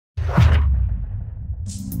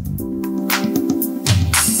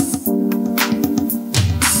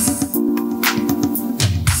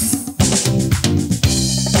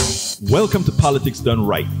Welcome to Politics Done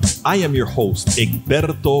Right. I am your host,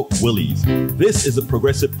 Egberto Willies. This is a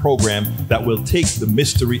progressive program that will take the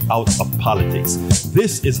mystery out of politics.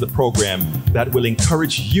 This is the program that will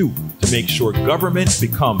encourage you to make sure government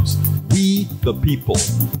becomes we the people.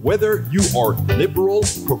 Whether you are liberal,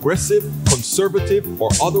 progressive, conservative, or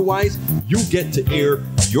otherwise, you get to air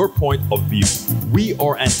your point of view. We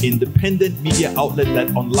are an independent media outlet that,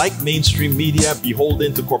 unlike mainstream media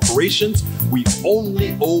beholden to corporations, we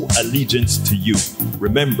only owe allegiance to you.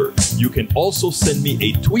 Remember, you can also send me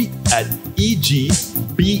a tweet at EGBERTOWILLIES.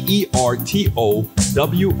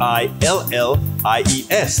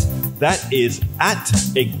 That is at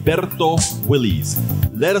Egberto Willies.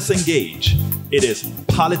 Let us engage. It is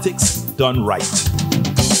Politics Done Right.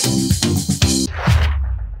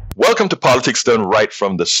 Welcome to Politics Done Right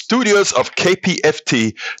from the studios of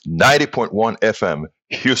KPFT 90.1 FM,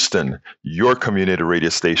 Houston, your community radio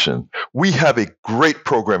station. We have a great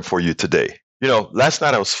program for you today. You know, last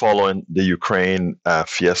night I was following the Ukraine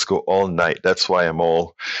fiasco all night. That's why I'm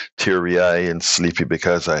all teary-eyed and sleepy,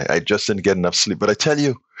 because I just didn't get enough sleep. But I tell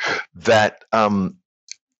you that,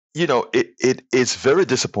 it is very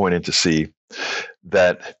disappointing to see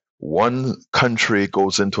that one country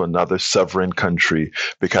goes into another sovereign country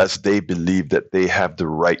because they believe that they have the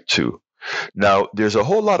right to. Now, there's a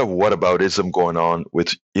whole lot of whataboutism going on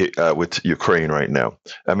with Ukraine right now.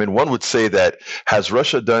 I mean, one would say that, has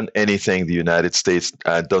Russia done anything the United States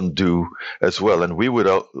don't do as well? And we would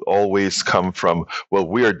always come from, well,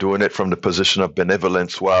 we are doing it from the position of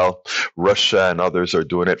benevolence, while Russia and others are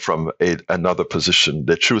doing it from another position.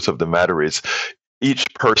 The truth of the matter is, each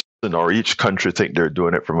person or each country think they're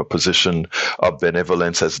doing it from a position of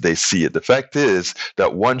benevolence as they see it. The fact is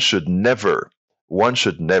that one should never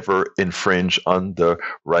infringe on the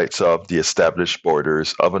rights of the established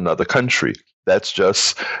borders of another country. That's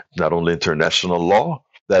just not only international law,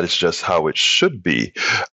 that is just how it should be.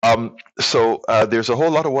 So there's a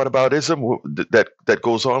whole lot of whataboutism that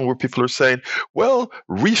goes on, where people are saying, well,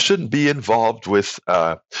 we shouldn't be involved with,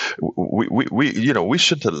 we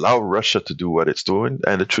shouldn't allow Russia to do what it's doing.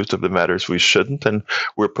 And the truth of the matter is we shouldn't. And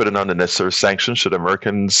we're putting on the necessary sanctions should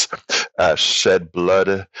Americans shed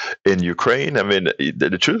blood in Ukraine. I mean,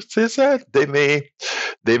 the truth is that they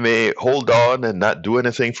may hold on and not do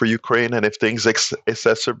anything for Ukraine. And if things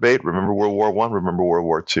exacerbate, remember World War I, remember World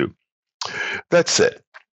War II. That's it.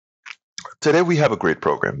 Today we have a great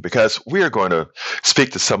program because we are going to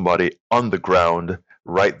speak to somebody on the ground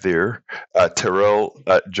right there. Terrell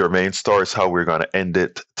Jermaine Starr is how we're going to end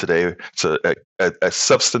it today. It's a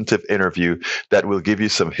substantive interview that will give you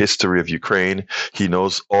some history of Ukraine. He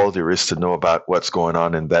knows all there is to know about what's going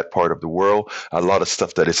on in that part of the world. A lot of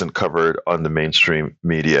stuff that isn't covered on the mainstream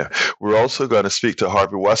media. We're also going to speak to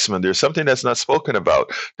Harvey Wasserman. There's something that's not spoken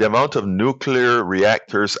about. The amount of nuclear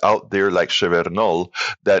reactors out there like Chernobyl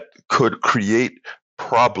that could create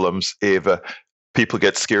problems if people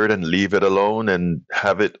get scared and leave it alone and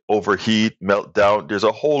have it overheat, melt down. There's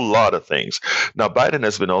a whole lot of things. Now, Biden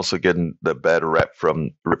has been also getting the bad rep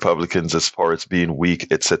from Republicans as far as being weak,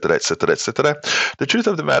 et cetera, et cetera, et cetera. The truth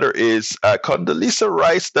of the matter is Condoleezza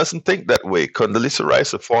Rice doesn't think that way. Condoleezza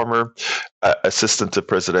Rice, a former assistant to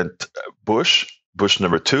President Bush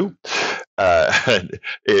number 2,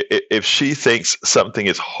 if she thinks something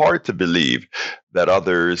is hard to believe, that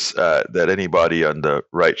others, that anybody on the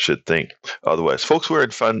right should think otherwise. Folks, we're in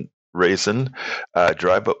fundraising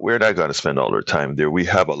drive, but we're not going to spend all our time there. We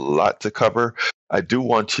have a lot to cover. I do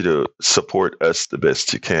want you to support us the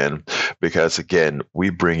best you can, because again, we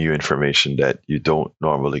bring you information that you don't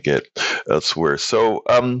normally get elsewhere. So,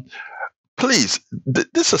 please,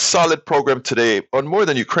 this is a solid program today on more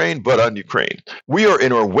than Ukraine, but on Ukraine. We are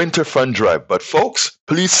in our winter fund drive, but folks,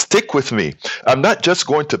 please stick with me. I'm not just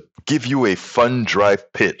going to give you a fund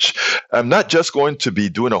drive pitch. I'm not just going to be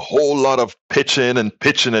doing a whole lot of pitching and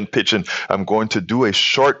pitching and pitching. I'm going to do a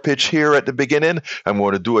short pitch here at the beginning. I'm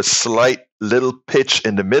going to do a slight little pitch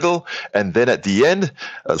in the middle, and then at the end,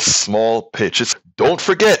 a small pitch. Don't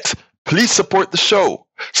forget, please support the show.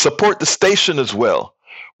 Support the station as well.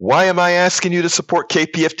 Why am I asking you to support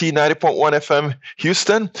KPFT 90.1 FM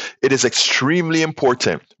Houston? It is extremely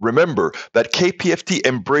important. Remember that KPFT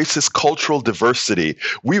embraces cultural diversity.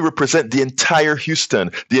 We represent the entire Houston,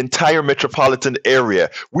 the entire metropolitan area.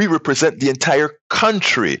 We represent the entire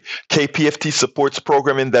country. KPFT supports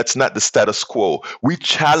programming that's not the status quo. We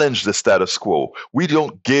challenge the status quo. We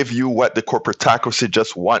don't give you what the corporatocracy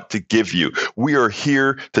just want to give you. We are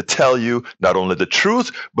here to tell you not only the truth,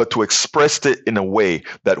 but to express it in a way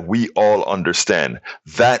that we all understand.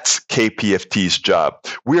 That's KPFT's job.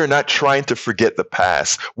 We are not trying to forget the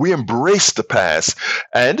past. We embrace the past,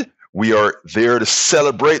 and We are there to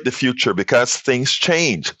celebrate the future because things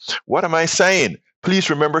change. What am I saying?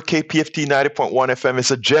 Please remember KPFT 90.1 FM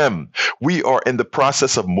is a gem. We are in the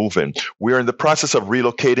process of moving. We are in the process of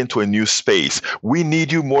relocating to a new space. We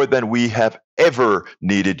need you more than we have ever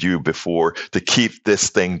needed you before to keep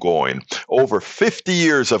this thing going. Over 50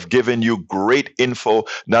 years of giving you great info,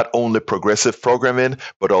 not only progressive programming,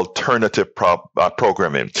 but alternative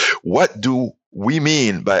programming. What do we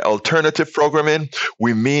mean by alternative programming?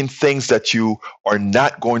 We mean things that you are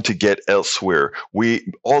not going to get elsewhere. We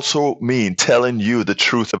also mean telling you the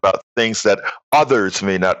truth about things that others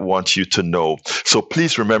may not want you to know. So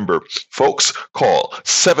please remember, folks, call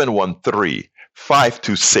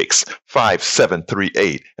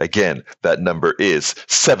 713-526-5738. Again, that number is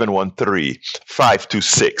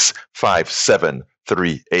 713-526-5738.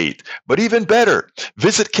 But even better,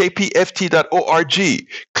 visit kpft.org.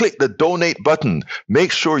 Click the donate button.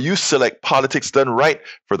 Make sure you select Politics Done Right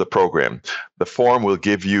for the program. The form will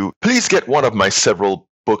give you, please get one of my several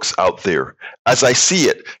books out there. As I see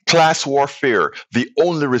it, Class Warfare, the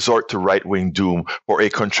only resort to right-wing doom, for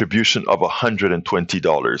a contribution of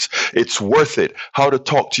 $120. It's worth it. How to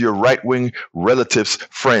talk to your right-wing relatives,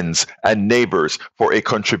 friends, and neighbors for a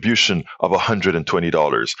contribution of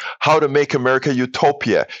 $120. How to make America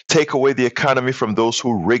utopia, take away the economy from those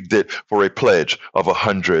who rigged it, for a pledge of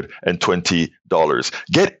 $120.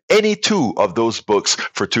 Get any two of those books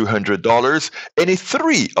for $200, any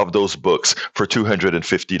three of those books for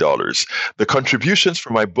 $250. The contributions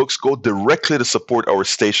for my books go directly to support our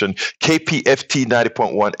station, KPFT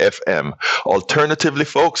 90.1 FM. Alternatively,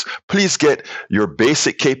 folks, please get your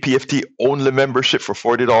basic KPFT only membership for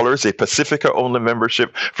 $40, a Pacifica only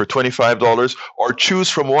membership for $25, or choose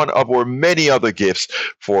from one of our many other gifts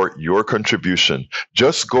for your contribution.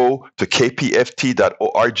 Just go to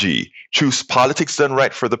kpft.org, choose Politics Done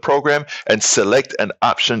Right for the program, and select an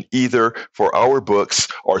option either for our books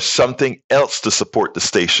or something else to support the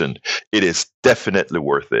station. It is definitely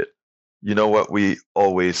worth it. You know what we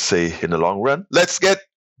always say in the long run? Let's get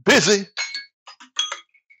busy.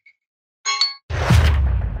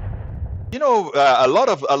 You know, a lot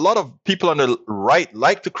of people on the right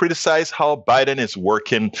like to criticize how Biden is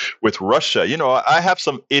working with Russia. You know, I have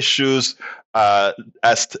some issues,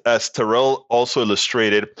 as Terrell also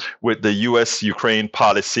illustrated, with the U.S.-Ukraine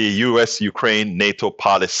policy, U.S.-Ukraine-NATO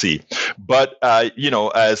policy. But, you know,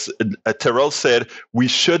 as Terrell said, we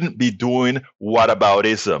shouldn't be doing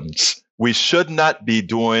whataboutisms. We should not be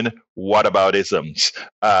doing whataboutisms.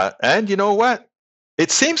 And you know what?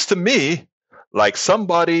 It seems to me like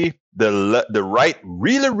somebody the right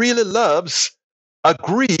really loves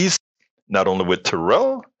agrees not only with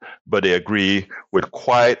Terrell, but they agree with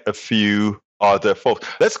quite a few other folks.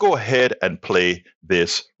 Let's go ahead and play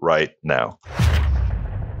this right now.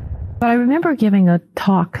 But I remember giving a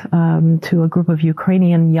talk to a group of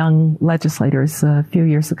Ukrainian young legislators a few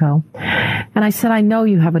years ago. And I said, I know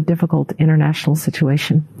you have a difficult international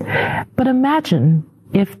situation, but imagine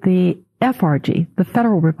if the FRG, the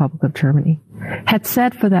Federal Republic of Germany, had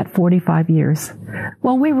said for that 45 years,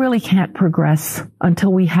 well, we really can't progress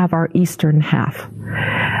until we have our eastern half.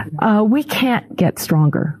 We can't get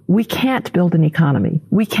stronger. We can't build an economy.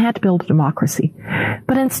 We can't build a democracy.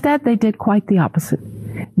 But instead, they did quite the opposite.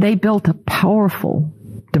 They built a powerful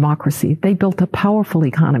democracy. They built a powerful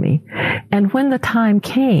economy. And when the time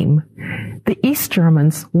came, the East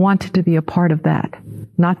Germans wanted to be a part of that,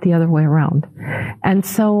 not the other way around. And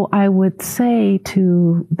so I would say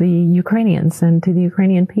to the Ukrainians and to the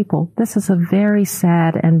Ukrainian people, this is a very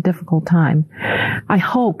sad and difficult time. I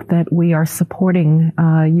hope that we are supporting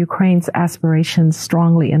Ukraine's aspirations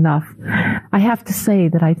strongly enough. I have to say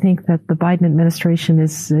that I think that the Biden administration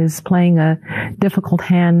is playing a difficult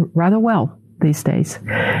hand rather well these days.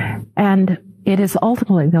 And it is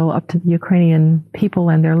ultimately, though, up to the Ukrainian people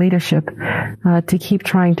and their leadership to keep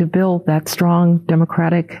trying to build that strong,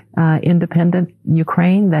 democratic, independent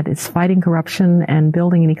Ukraine that is fighting corruption and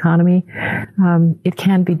building an economy. It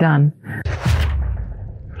can be done.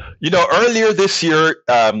 You know, earlier this year,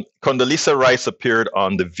 Condoleezza Rice appeared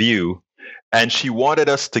on The View, and she wanted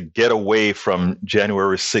us to get away from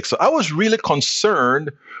January 6th. So I was really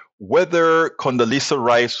concerned whether Condoleezza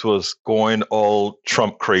Rice was going all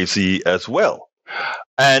Trump crazy as well.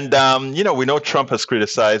 And, you know, we know Trump has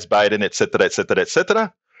criticized Biden, et cetera, et cetera, et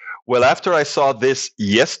cetera. Well, after I saw this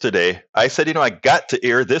yesterday, I said, you know, I got to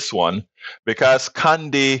air this one because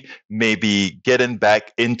Condi may be getting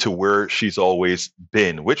back into where she's always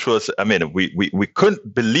been, which was, I mean, we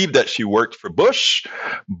couldn't believe that she worked for Bush,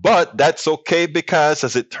 but that's okay because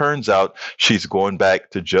as it turns out, she's going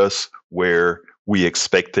back to just where We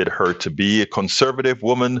expected her to be a conservative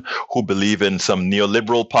woman who believed in some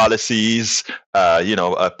neoliberal policies,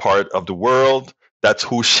 a part of the world. That's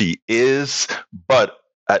who she is. But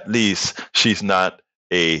at least she's not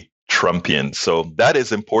a Trumpian. So that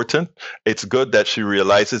is important. It's good that she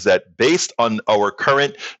realizes that based on our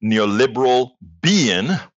current neoliberal being,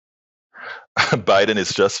 Biden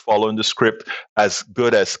is just following the script as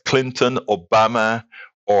good as Clinton, Obama,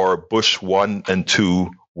 or Bush 1 and 2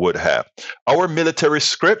 would have. Our military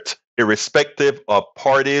script, irrespective of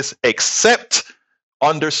parties, except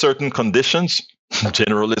under certain conditions,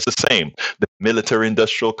 generally is the same. The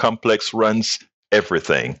military-industrial complex runs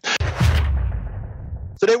everything.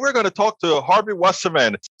 Today we're going to talk to Harvey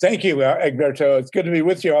Wasserman. Thank you, Egberto. It's good to be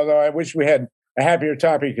with you, although I wish we had a happier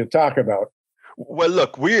topic to talk about. Well,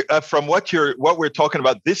 look, we from what we're talking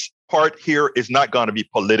about, this part here is not going to be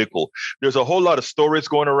political. There's a whole lot of stories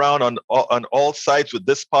going around on all sides with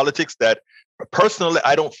this politics that personally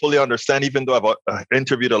I don't fully understand, even though I've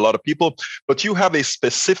interviewed a lot of people. But you have a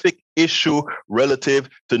specific issue relative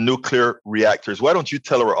to nuclear reactors. Why don't you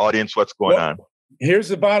tell our audience what's going on? Here's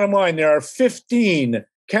the bottom line. There are 15,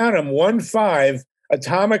 count them, 15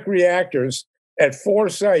 atomic reactors at 4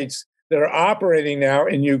 sites that are operating now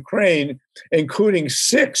in Ukraine, including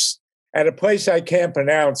 6 at a place I can't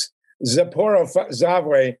pronounce,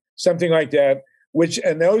 Zaporozhye, something like that,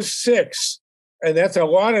 and those 6, and that's a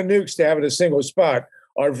lot of nukes to have at a single spot,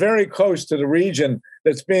 are very close to the region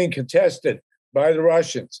that's being contested by the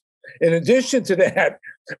Russians. In addition to that,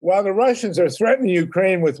 while the Russians are threatening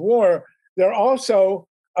Ukraine with war, they're also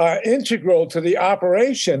integral to the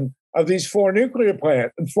operation of these 4 nuclear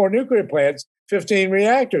plants, 15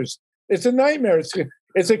 reactors. It's a nightmare.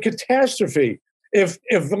 It's a catastrophe. If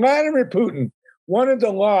Vladimir Putin wanted to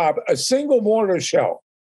lob a single mortar shell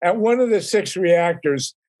at one of the 6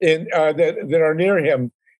 reactors that are near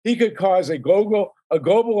him, he could cause a global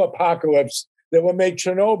apocalypse that will make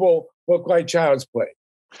Chernobyl look like child's play.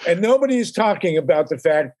 And nobody is talking about the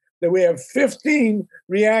fact that we have 15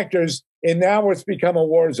 reactors in now what's become a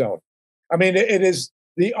war zone. I mean, it is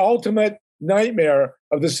the ultimate nightmare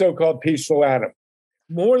of the so-called peaceful atom.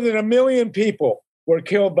 More than 1 million people were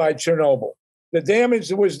killed by Chernobyl. The damage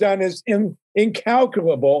that was done is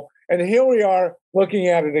incalculable, and here we are looking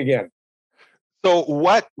at it again. So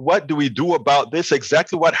what do we do about this?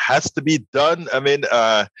 Exactly what has to be done? I mean,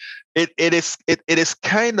 it is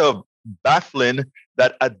kind of baffling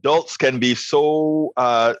that adults can be so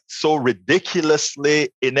ridiculously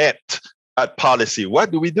inept at policy.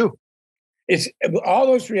 What do we do? All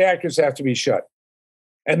those reactors have to be shut,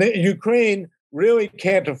 and Ukraine really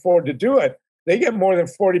can't afford to do it. They get more than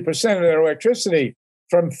 40% of their electricity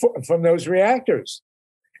from those reactors,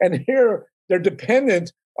 and here they're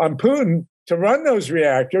dependent on Putin to run those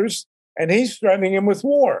reactors, and he's threatening him with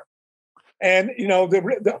war. And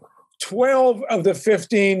the 12 of the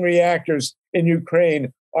 15 reactors in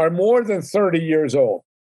Ukraine are more than 30 years old.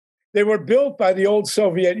 They were built by the old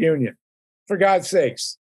Soviet Union, for God's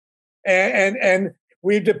sakes. And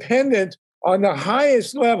we're dependent on the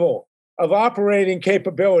highest level of operating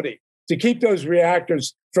capability to keep those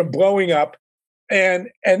reactors from blowing up. And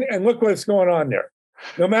look what's going on there.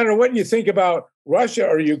 No matter what you think about Russia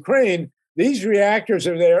or Ukraine, these reactors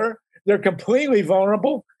are there. They're completely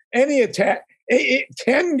vulnerable. Any attack,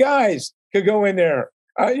 10 guys could go in there.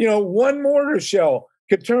 One mortar shell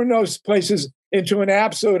could turn those places into an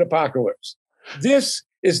absolute apocalypse. This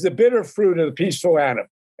is the bitter fruit of the peaceful atom.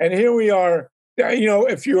 And here we are.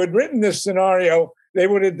 If you had written this scenario, they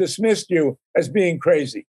would have dismissed you as being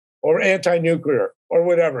crazy or anti-nuclear or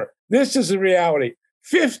whatever. This is the reality.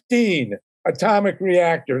 15 atomic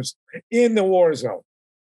reactors in the war zone.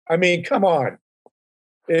 I mean, come on.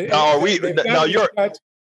 Are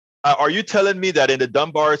you telling me that in the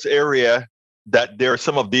Donbass area that there are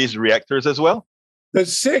some of these reactors as well? The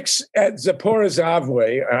 6 at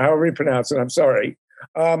Zaporozhye, however you pronounce it, I'm sorry,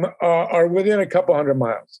 are within a couple hundred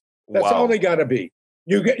miles. That's all they got to be.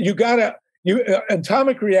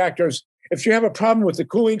 Atomic reactors, if you have a problem with the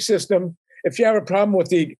cooling system, if you have a problem with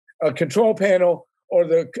the control panel or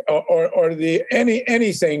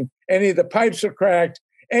anything, any of the pipes are cracked,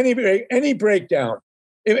 any breakdown,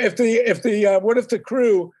 what if the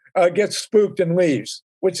crew gets spooked and leaves,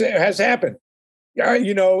 which has happened? I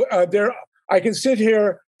can sit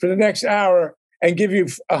here for the next hour and give you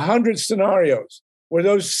 100 scenarios where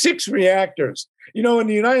those 6 reactors, in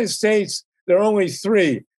the United States, there are only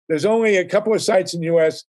 3. There's only a couple of sites in the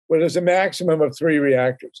U.S. where there's a maximum of 3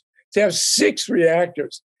 reactors. To have 6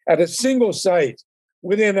 reactors at a single site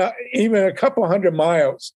within even a couple hundred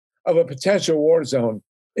miles of a potential war zone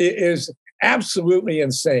is absolutely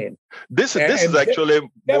insane. This is actually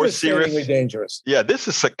more serious. Dangerous. Yeah, this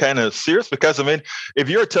is kind of serious because I mean, if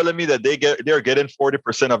you're telling me that they're getting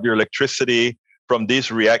 40% of your electricity from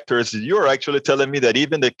these reactors, you're actually telling me that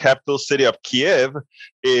even the capital city of Kyiv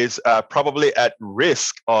is probably at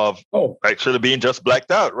risk of actually being just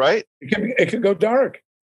blacked out, right? It could go dark.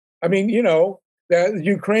 I mean, that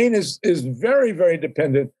Ukraine is very, very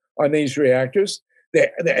dependent on these reactors.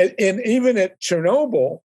 And even at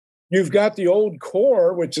Chernobyl, you've got the old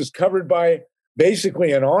core, which is covered by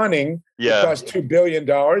basically an awning. Yeah. It costs $2 billion.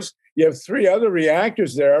 You have 3 other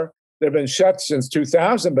reactors there that have been shut since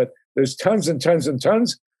 2000, but there's tons and tons and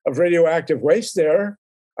tons of radioactive waste there.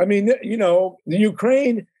 I mean, the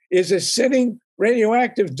Ukraine is a sitting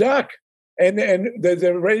radioactive duck. And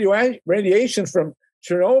the radiation from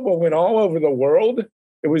Chernobyl went all over the world.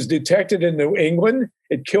 It was detected in New England.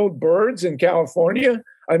 It killed birds in California.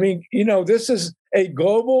 I mean, this is a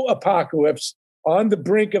global apocalypse on the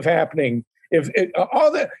brink of happening. If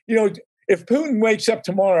Putin wakes up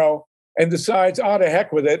tomorrow and decides, to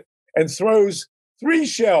heck with it, and throws 3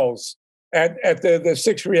 shells at the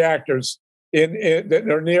 6 reactors that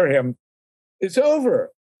are near him, it's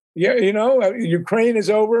over. Yeah, Ukraine is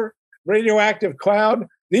over. Radioactive cloud.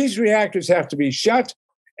 These reactors have to be shut,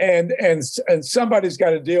 and somebody's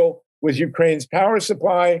got to deal with Ukraine's power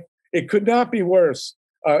supply. It could not be worse.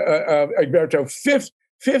 Alberto,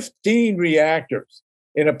 15 reactors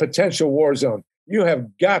in a potential war zone. You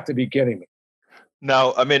have got to be kidding me.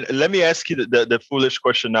 Now, I mean, let me ask you the foolish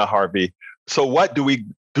question now, Harvey. So what do we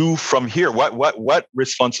do from here? What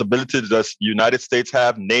responsibility does the United States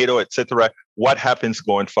have, NATO, et cetera? What happens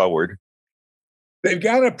going forward? They've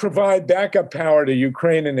got to provide backup power to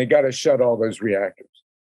Ukraine, and they got to shut all those reactors.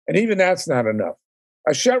 And even that's not enough.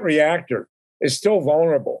 A shut reactor is still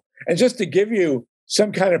vulnerable. And just to give you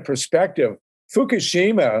some kind of perspective,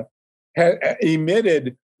 Fukushima had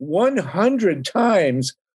emitted 100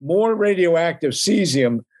 times more radioactive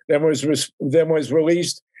cesium than was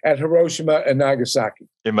released at Hiroshima and Nagasaki.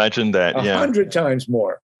 Imagine that, 100 times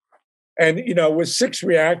more. And, with 6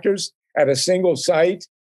 reactors at a single site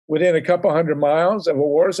within a couple hundred miles of a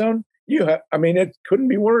war zone, it couldn't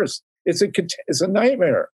be worse. It's a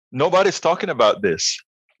nightmare. Nobody's talking about this.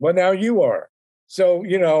 Well, now you are. So,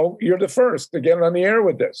 you're the first to get on the air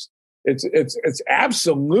with this. It's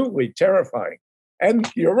absolutely terrifying.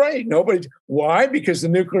 And you're right. Why? Because the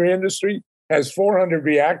nuclear industry has 400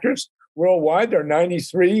 reactors worldwide. There are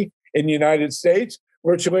 93 in the United States.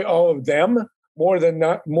 Virtually all of them more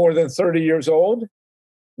than 30 years old.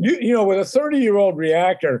 With a 30-year-old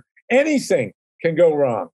reactor, anything can go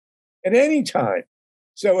wrong at any time.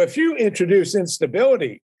 So if you introduce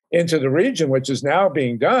instability into the region, which is now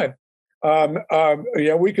being done,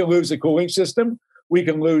 we can lose a cooling system. We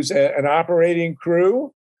can lose an operating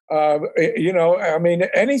crew.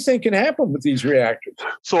 Anything can happen with these reactors.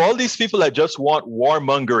 So all these people that just want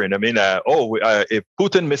warmongering, if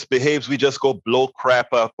Putin misbehaves, we just go blow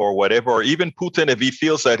crap up or whatever. Or even Putin, if he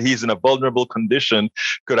feels that he's in a vulnerable condition,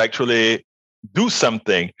 could actually do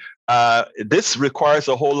something. This requires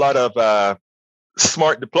a whole lot of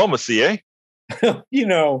smart diplomacy, eh?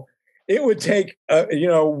 It would take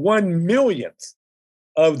 1/1,000,000th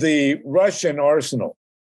of the Russian arsenal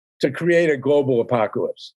to create a global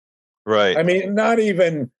apocalypse. Right. I mean, not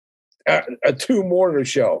even 2 mortar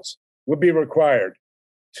shells would be required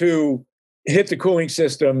to hit the cooling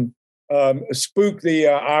system, spook the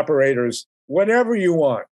operators, whatever you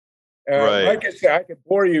want. Right. Like I said, I could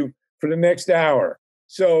bore you for the next hour.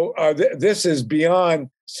 So this is beyond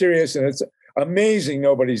serious, and it's amazing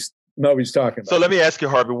nobody's talking about it. So let me ask you,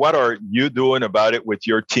 Harvey, what are you doing about it with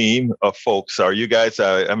your team of folks? Are you guys,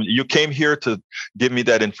 you came here to give me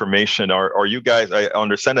that information. Are you guys, I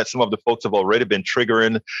understand that some of the folks have already been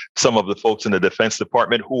triggering some of the folks in the Defense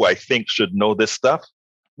Department who I think should know this stuff.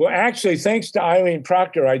 Well, actually, thanks to Eileen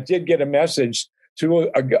Proctor, I did get a message to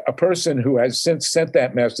a person who has since sent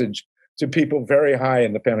that message to people very high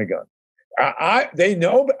in the Pentagon. They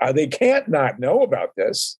know, they can't not know about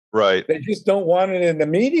this. Right. They just don't want it in the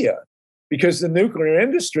media because the nuclear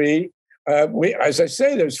industry, as I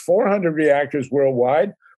say, there's 400 reactors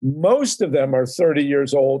worldwide. Most of them are 30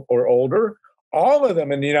 years old or older. All of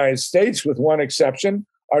them in the United States, with one exception,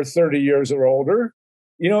 are 30 years or older.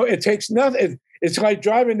 It takes nothing. It's like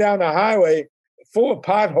driving down a highway full of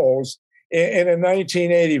potholes in a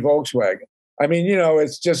 1980 Volkswagen. I mean,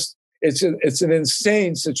 it's an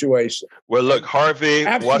insane situation. Well, look, Harvey,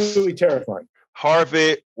 absolutely terrifying.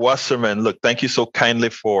 Harvey Wasserman, look, thank you so kindly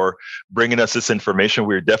for bringing us this information.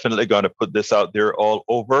 We're definitely going to put this out there all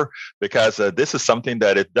over because this is something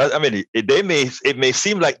that it does. I mean, it may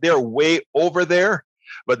seem like they're way over there,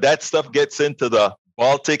 but that stuff gets into the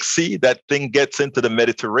Baltic Sea, that thing gets into the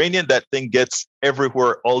Mediterranean, that thing gets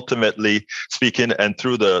everywhere, ultimately speaking, and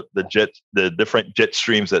through the different jet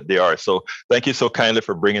streams that they are. So thank you so kindly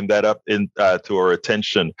for bringing that up to our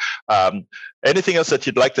attention. Anything else that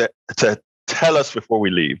you'd like to tell us before we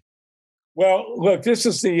leave? Well, look, this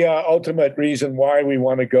is the ultimate reason why we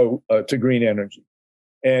want to go to green energy.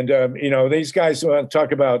 And, these guys want to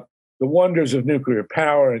talk about the wonders of nuclear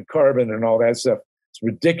power and carbon and all that stuff. It's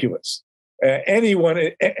ridiculous. Any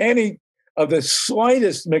of the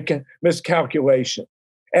slightest miscalculation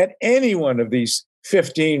at any one of these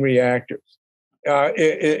 15 reactors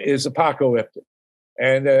is apocalyptic.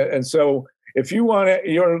 And so if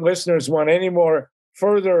your listeners want any more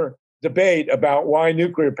further debate about why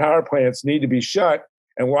nuclear power plants need to be shut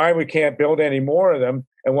and why we can't build any more of them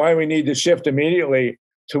and why we need to shift immediately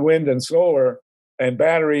to wind and solar and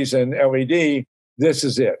batteries and LED, this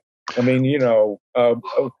is it. I mean,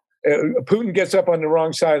 Putin gets up on the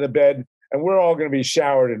wrong side of the bed and we're all going to be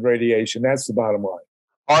showered in radiation. That's the bottom line.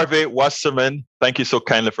 Harvey Wasserman, thank you so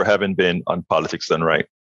kindly for having been on Politics Done Right.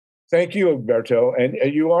 Thank you, Alberto. And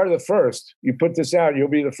you are the first. You put this out, you'll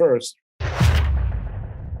be the first.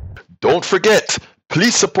 Don't forget,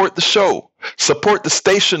 please support the show. Support the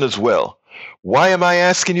station as well. Why am I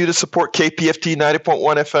asking you to support KPFT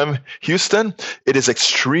 90.1 FM Houston? It is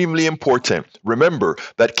extremely important. Remember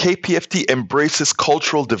that KPFT embraces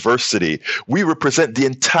cultural diversity. We represent the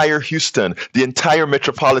entire Houston, the entire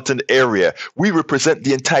metropolitan area. We represent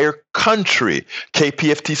the entire country.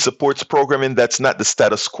 KPFT supports programming that's not the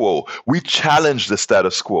status quo. We challenge the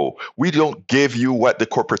status quo. We don't give you what the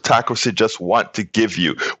corporatocracy just want to give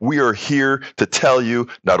you. We are here to tell you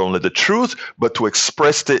not only the truth, but to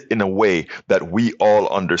express it in a way that we all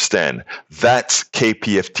understand. That's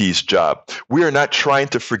KPFT's job. We are not trying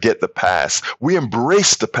to forget the past. We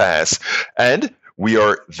embrace the past, and we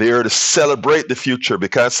are there to celebrate the future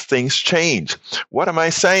because things change. What am I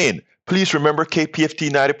saying? Please remember KPFT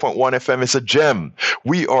 90.1 FM is a gem.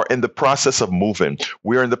 We are in the process of moving.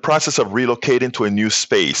 We are in the process of relocating to a new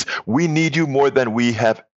space. We need you more than we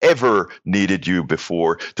have ever needed you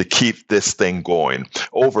before to keep this thing going.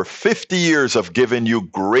 Over 50 years of giving you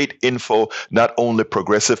great info, not only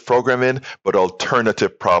progressive programming, but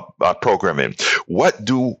alternative programming. What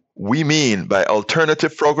do we mean by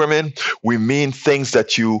alternative programming? We mean things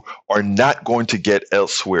that you are not going to get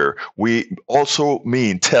elsewhere. We also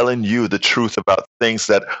mean telling you the truth about things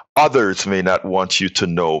that others may not want you to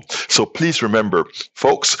know. So please remember,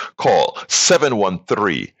 folks, call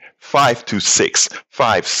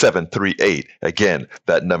 713-526-5738. Again,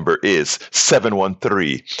 that number is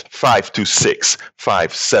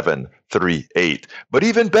 713-526-5738. But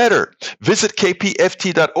even better, visit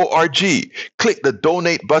kpft.org. Click the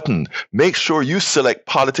donate button. Make sure you select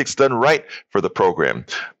Politics Done Right for the program.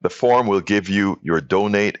 The form will give you your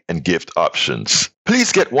donate and gift options.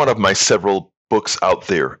 Please get one of my several books out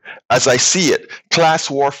there. As I see it, Class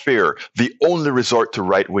Warfare, the only resort to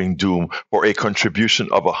right-wing doom, for a contribution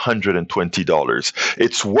of $120.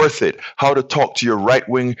 It's worth it. How to talk to your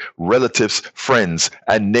right-wing relatives, friends,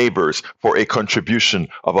 and neighbors for a contribution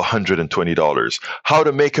of $120. How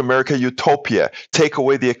to make America utopia, take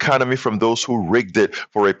away the economy from those who rigged it,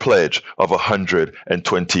 for a pledge of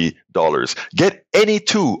 $120. Get any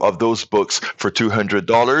two of those books for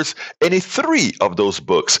 $200, any three of those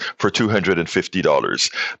books for $250.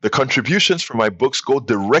 The contributions from my books go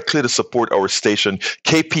directly to support our station,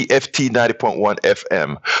 KPFT 90.1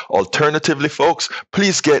 FM. Alternatively, folks,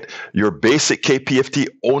 please get your basic KPFT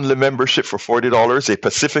only membership for $40, a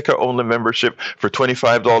Pacifica only membership for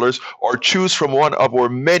 $25, or choose from one of our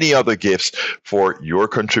many other gifts for your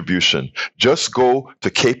contribution. Just go to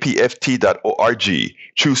kpft.org,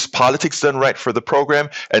 choose Politics Done Right for the program,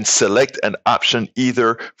 and select an option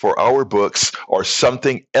either for our books or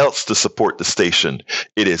something else to support the station.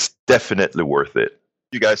 It is definitely worth it.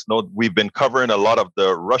 You guys know we've been covering a lot of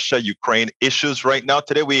the Russia-Ukraine issues right now.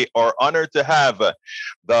 Today we are honored to have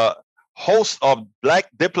the host of Black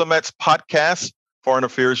Diplomats podcast, Foreign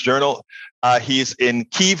Affairs Journal. He's in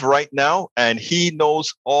Kyiv right now, and he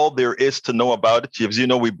knows all there is to know about it. As you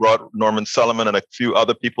know, we brought Norman Solomon and a few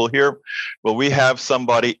other people here. Well, we have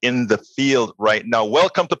somebody in the field right now.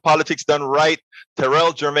 Welcome to Politics Done Right,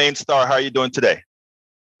 Terrell Jermaine Starr. How are you doing today?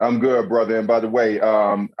 I'm good, brother. And by the way,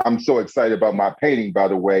 I'm so excited about my painting, by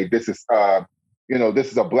the way. This is a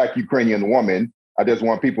Black Ukrainian woman. I just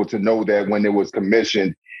want people to know that when it was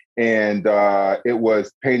commissioned, and it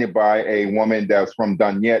was painted by a woman that's from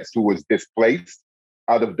Donetsk who was displaced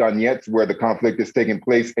out of Donetsk, where the conflict is taking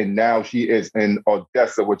place. And now she is in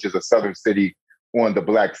Odessa, which is a southern city on the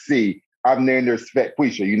Black Sea. I've named her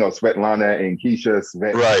Svetquisha, Svetlana and Keisha,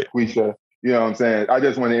 Svetquisha. You know what I'm saying? I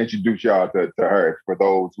just want to introduce y'all to her for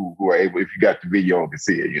those who are able, if you got the video, to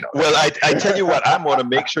see it, Well, I tell you what, I'm going to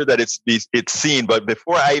make sure that it's seen. But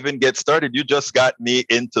before I even get started, you just got me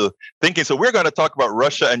into thinking. So we're going to talk about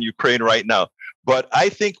Russia and Ukraine right now. But I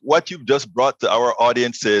think what you've just brought to our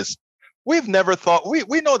audience is we've never thought,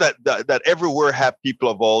 we know that everywhere have people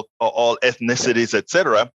of all ethnicities,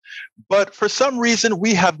 etc. But for some reason,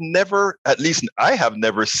 we have never, at least I have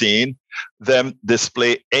never seen them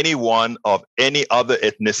display anyone of any other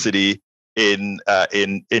ethnicity in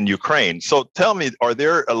Ukraine. So tell me, are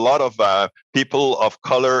there a lot of people of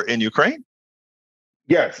color in Ukraine?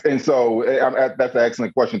 Yes, and so that's an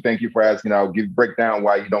excellent question. Thank you for asking. I'll break down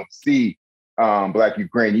why you don't see Black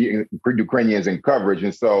Ukrainians in coverage.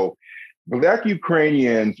 And so Black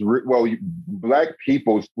Ukrainians, Black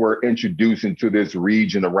peoples were introduced into this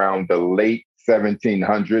region around the late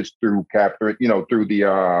 1700s through Catherine, through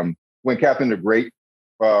the when Catherine the Great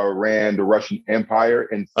ran the Russian Empire,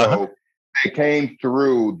 and so they came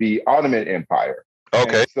through the Ottoman Empire.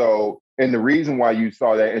 Okay. And the reason why you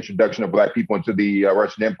saw that introduction of Black people into the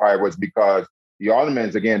Russian Empire was because the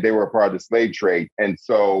Ottomans, again, they were a part of the slave trade, and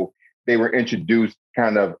so they were introduced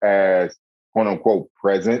kind of as quote unquote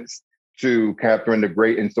presents to Catherine the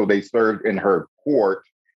Great. And so they served in her court,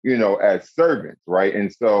 as servants, right?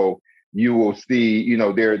 And so you will see,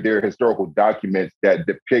 there are historical documents that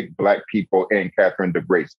depict Black people in Catherine the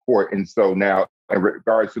Great's court. And so now in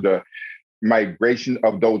regards to the migration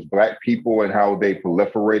of those Black people and how they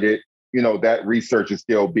proliferated, that research is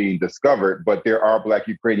still being discovered, but there are Black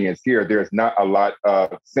Ukrainians here. There's not a lot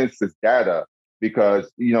of census data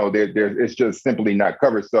because, it's just simply not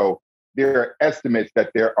covered. So there are estimates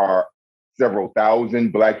that there are several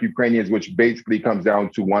thousand Black Ukrainians, which basically comes down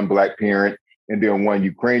to one Black parent and then one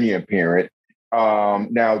Ukrainian parent.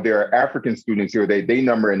 Now, there are African students here. They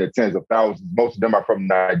number in the tens of thousands. Most of them are from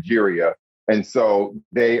Nigeria. And so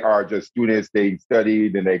they are just students. They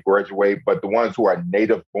studied and they graduate. But the ones who are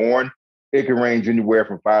native born, it can range anywhere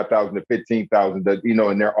from 5,000 to 15,000,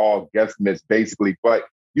 and they're all guesstimates basically. But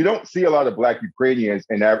you don't see a lot of Black Ukrainians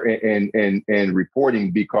in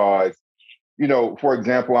reporting because, for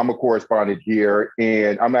example, I'm a correspondent here,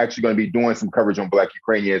 and I'm actually going to be doing some coverage on Black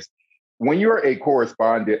Ukrainians. When you're a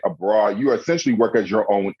correspondent abroad, you essentially work as your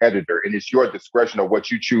own editor, and it's your discretion of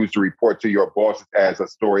what you choose to report to your bosses as a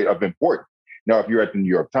story of importance. Now, if you're at the New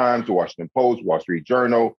York Times, the Washington Post, Wall Street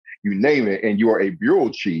Journal, you name it, and you are a bureau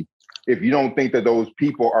chief, if you don't think that those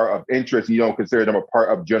people are of interest and you don't consider them a part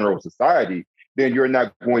of general society, then you're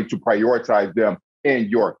not going to prioritize them in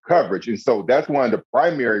your coverage. And so that's one of the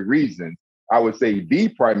primary reasons, I would say the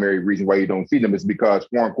primary reason why you don't see them is because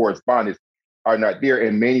foreign correspondents are not there,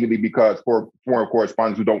 and mainly because foreign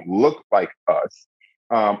correspondents who don't look like us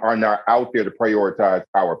are not out there to prioritize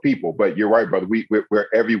our people. But you're right, brother. We're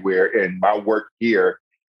everywhere, and my work here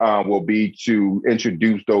will be to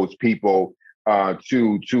introduce those people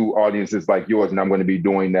to audiences like yours, and I'm going to be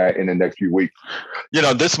doing that in the next few weeks.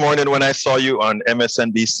 This morning when I saw you on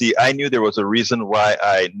MSNBC, I knew there was a reason why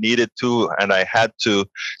I needed to and I had to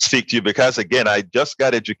speak to you because, again, I just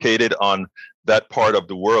got educated on that part of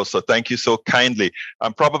the world. So thank you so kindly.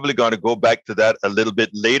 I'm probably going to go back to that a little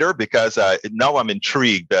bit later because now I'm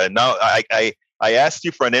intrigued. Now I asked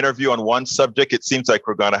you for an interview on one subject. It seems like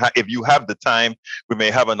we're going to if you have the time, we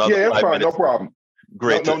may have another 5 minutes. No problem.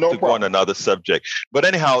 Great to go on another subject. But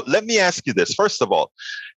anyhow, let me ask you this. First of all,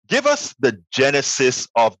 give us the genesis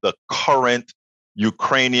of the current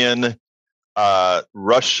Ukrainian,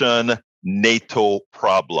 Russian NATO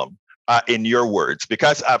problem in your words,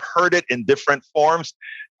 because I've heard it in different forms.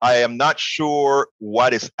 I am not sure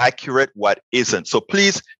what is accurate, what isn't. So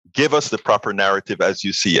please give us the proper narrative as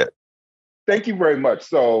you see it. Thank you very much.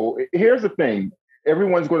 So here's the thing.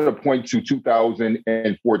 Everyone's going to point to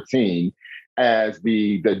 2014 as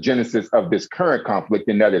the genesis of this current conflict,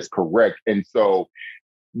 and that is correct. And so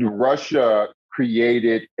Russia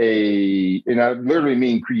created and I literally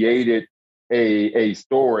mean created a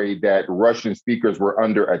story that Russian speakers were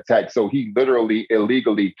under attack. So he literally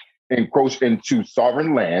illegally encroached into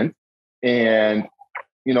sovereign land and,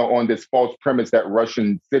 on this false premise that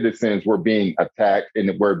Russian citizens were being attacked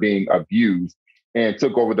and were being abused, and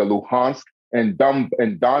took over the Luhansk and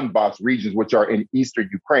Donbass regions, which are in eastern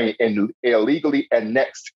Ukraine, and illegally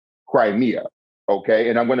annexed Crimea. Okay.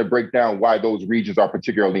 And I'm going to break down why those regions are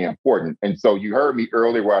particularly important. And so you heard me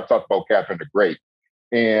earlier where I talked about Catherine the Great.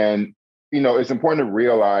 And, it's important to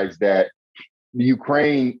realize that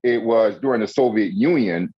Ukraine, it was during the Soviet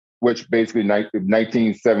Union, which basically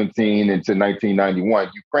 1917 into 1991,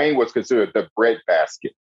 Ukraine was considered the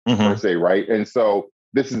breadbasket, per se, right? And so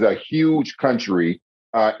this is a huge country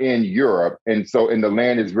in Europe. And the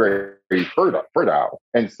land is very, very fertile.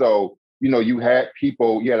 And so, you had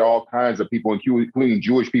all kinds of people, including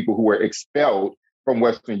Jewish people who were expelled from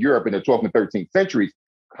Western Europe in the 12th and 13th centuries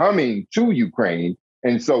coming to Ukraine.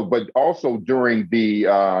 And so, but also during the,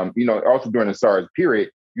 during the Tsar's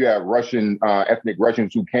period, you have ethnic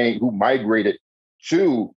Russians who migrated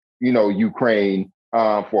to, Ukraine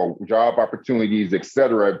for job opportunities, et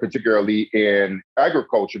cetera, particularly in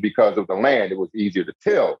agriculture because of the land. It was easier to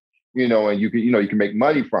till, and you can make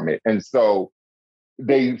money from it. And so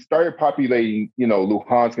they started populating,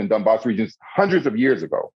 Luhansk and Donbass regions hundreds of years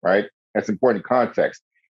ago, right? That's important context.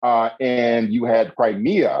 And you had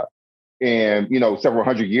Crimea, and several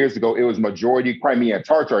hundred years ago, it was majority Crimean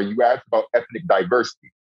Tatar. You asked about ethnic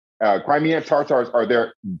diversity. Crimean Tatars are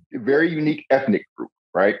their very unique ethnic group,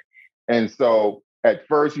 right? And so at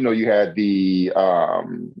first, you had the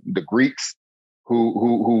Greeks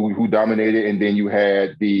who dominated, and then you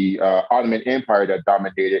had the Ottoman Empire that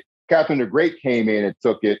dominated. Catherine the Great came in and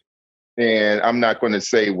took it. And I'm not going to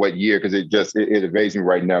say what year because it evades me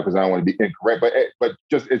right now because I don't want to be incorrect. But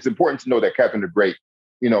just it's important to know that Catherine the Great,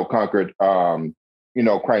 conquered,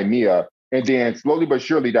 Crimea, and then slowly but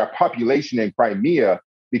surely that population in Crimea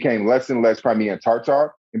became less and less Crimean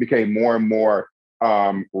Tatar and became more and more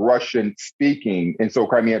Russian speaking. And so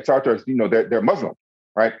Crimean Tatars, they're Muslim,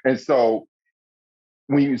 right? And so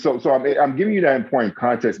I'm giving you that important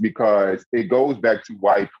context because it goes back to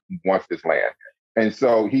why he wants this land. And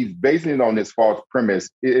so he's basing it on this false premise.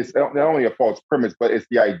 It's not only a false premise, but it's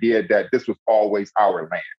the idea that this was always our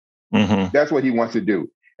land. Mm-hmm. That's what he wants to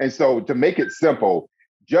do. And so to make it simple,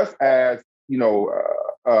 just as,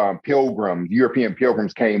 European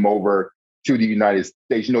pilgrims came over to the United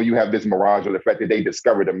States, you have this mirage of the fact that they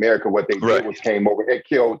discovered America. What they did was came over, it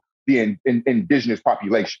killed the indigenous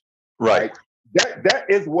population. Right. That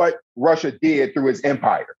is what Russia did through its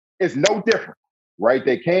empire. It's no different. Right?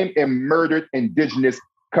 They came and murdered indigenous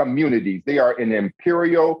communities. They are an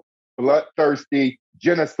imperial, bloodthirsty,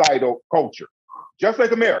 genocidal culture, just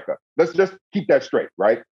like America. Let's just keep that straight,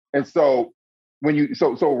 right? And so these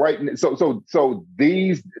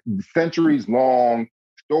centuries-long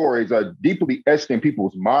stories are deeply etched in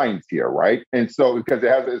people's minds here, right? And so because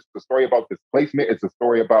it's a story about displacement, it's a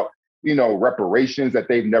story about reparations that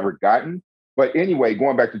they've never gotten. But anyway,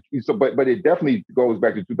 going back to but it definitely goes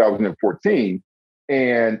back to 2014.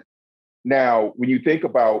 And now, when you think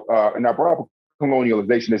about, and I brought up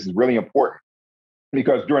colonialization, this is really important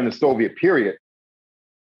because during the Soviet period,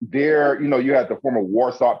 there, you had the former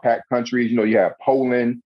Warsaw Pact countries, you had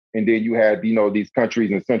Poland, and then you had, these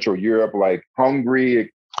countries in Central Europe like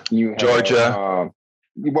Hungary, Georgia.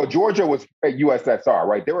 Georgia was at USSR,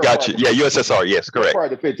 right? They were gotcha. Yeah, USSR. Yes, correct. Prior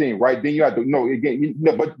to 15, right? Then you had to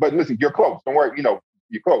but listen, you're close. Don't worry, you're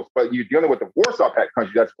close. But you're dealing with the Warsaw Pact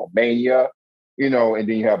countries. That's Romania. And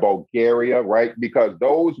then you have Bulgaria, right? Because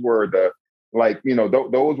those were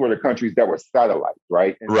those were the countries that were satellites,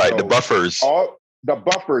 right? And right, the buffers. The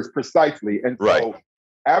buffers, precisely. And so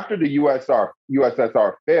after the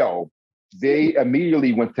USSR fell, they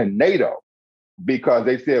immediately went to NATO because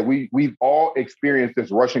they said, we've all experienced this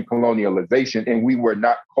Russian colonialization and we were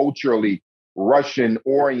not culturally Russian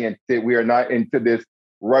oriented. We are not into this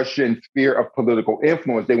Russian sphere of political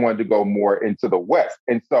influence. They wanted to go more into the West.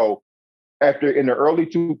 And so in the early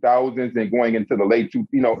 2000s and going into the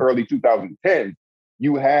early 2010s,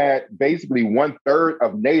 you had basically 1/3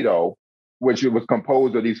 of NATO, which it was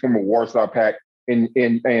composed of these former Warsaw Pact and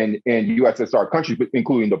USSR countries,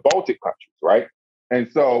 including the Baltic countries, right?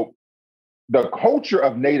 And so the culture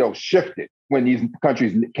of NATO shifted when these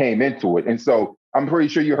countries came into it. And so I'm pretty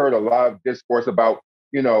sure you heard a lot of discourse about,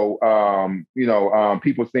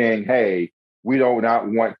 people saying, hey, we do not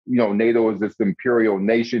want, NATO is this imperial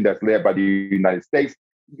nation that's led by the United States.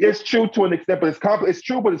 It's true to an extent, but it's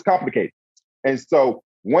true, but it's complicated. And so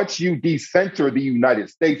once you decenter the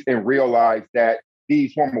United States and realize that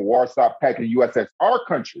these former Warsaw Pact and USSR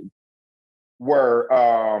countries were,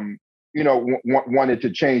 wanted to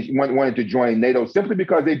join NATO simply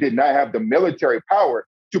because they did not have the military power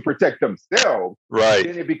to protect themselves. Right.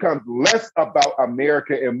 Then it becomes less about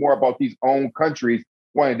America and more about these own countries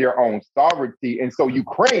wanting their own sovereignty. And so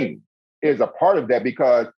Ukraine is a part of that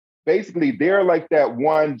because basically they're like that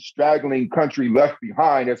one straggling country left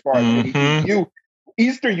behind as far as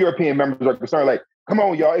Eastern European members are concerned. Like, come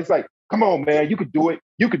on, y'all. It's like, come on, man, you could do it.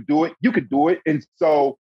 You could do it. You could do it. And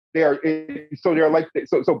so they're like,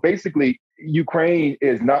 so basically Ukraine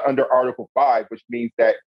is not under Article 5, which means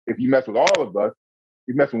that if you mess with all of us,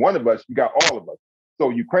 you mess with one of us, you got all of us. So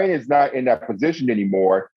Ukraine is not in that position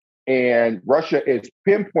anymore. And Russia is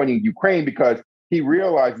pinpointing Ukraine because he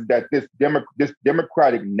realizes that this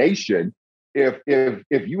democratic nation, if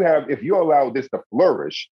you allow this to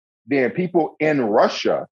flourish, then people in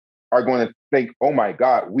Russia are going to think, oh my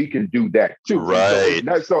God, we can do that too. Right.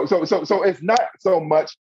 So it's not so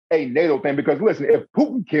much a NATO thing, because listen, if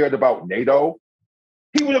Putin cared about NATO,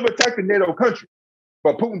 he would have attacked a NATO country.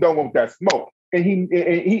 But Putin don't want that smoke, and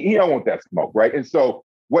he don't want that smoke, right? And so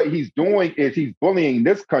what he's doing is he's bullying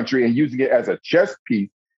this country and using it as a chess piece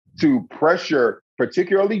to pressure,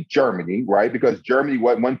 particularly Germany, right? Because Germany,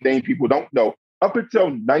 one thing people don't know, up until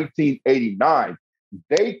 1989,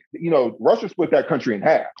 Russia split that country in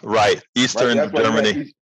half. Right, Eastern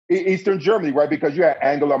Germany. Eastern Germany, right? Because you had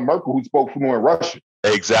Angela Merkel, who spoke fluent Russian.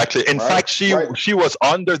 Exactly. In fact, she was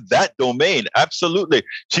under that domain. Absolutely.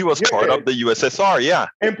 She was part of the USSR. Yeah.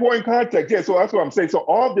 Important context. Yeah. So that's what I'm saying. So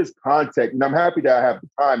all this context, and I'm happy that I have the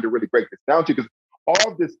time to really break this down to you, because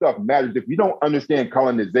all this stuff matters if you don't understand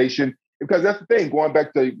colonization. Because that's the thing, going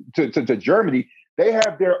back to Germany, they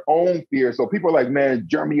have their own fears. So people are like, man,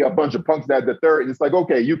 Germany, a bunch of punks, that the third. And it's like,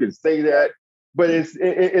 okay, you can say that, but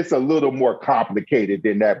it's a little more complicated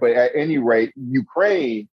than that. But at any rate,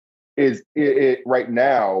 Ukraine is right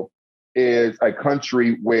now is a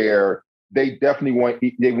country where they definitely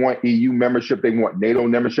want EU membership, they want NATO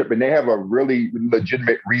membership, and they have a really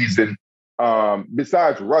legitimate reason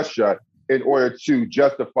besides Russia in order to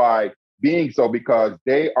justify being so, because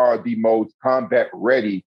they are the most combat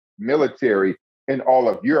ready military in all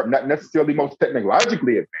of Europe, not necessarily most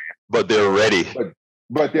technologically advanced, but they're ready.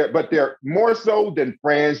 But they're more so than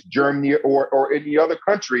France, Germany, or any other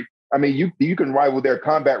country. I mean, you can rival their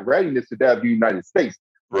combat readiness to that of the United States,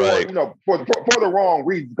 right? For the wrong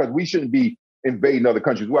reasons, because we shouldn't be invading other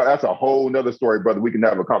countries. Well, that's a whole nother story, brother. We can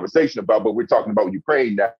have a conversation about, but we're talking about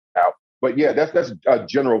Ukraine now. But yeah, that's a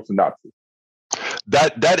general synopsis.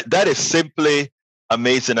 That is simply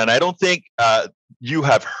amazing, and I don't think you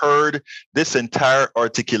have heard this entire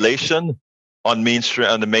articulation on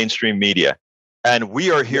the mainstream media. And we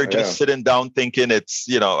are here just sitting down thinking it's,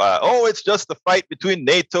 it's just a fight between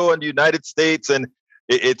NATO and the United States. And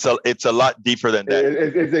it's a lot deeper than that.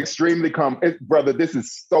 It's extremely complex. Brother, this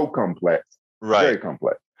is so complex. Right. Very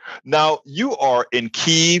complex. Now, you are in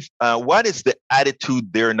Kyiv. What is the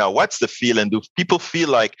attitude there now? What's the feeling? Do people feel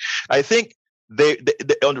like, I think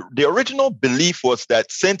the original belief was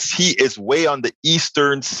that since he is way on the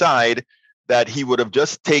eastern side, that he would have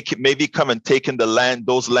just come and taken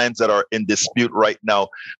those lands that are in dispute right now.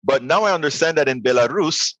 But now I understand that in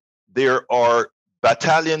Belarus, there are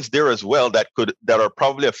battalions there as well that are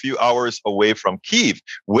probably a few hours away from Kyiv,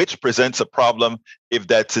 which presents a problem if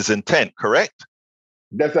that's his intent, correct?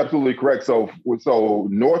 That's absolutely correct. So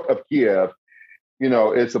north of Kyiv,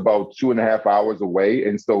 it's about 2.5 hours away.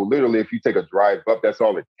 And so literally, if you take a drive up, that's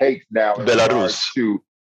all it takes now. Belarus.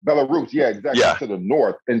 Yeah, exactly. Yeah. To the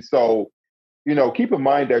north. And so, keep in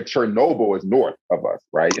mind that Chernobyl is north of us,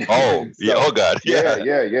 right? Oh, yeah. Oh, God. Yeah.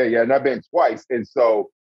 Yeah. And I've been twice. And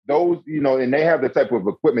so those, and they have the type of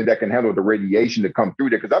equipment that can handle the radiation to come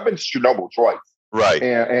through there. Because I've been to Chernobyl twice. Right.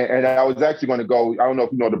 And I was actually going to go, I don't know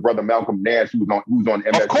if you know the brother Malcolm Nance, who's on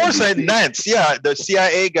MSNBC. Of course, Nance. Yeah, the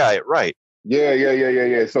CIA guy. Right.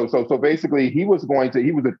 Yeah. So basically, he was an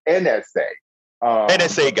NSA.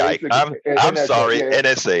 NSA guy. I'm sorry, yeah.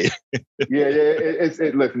 NSA.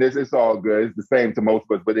 Listen, it's all good. It's the same to most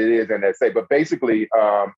of us, but it is NSA. But basically,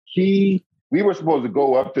 we were supposed to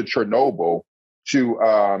go up to Chernobyl to,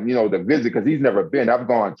 to visit, because he's never been. I've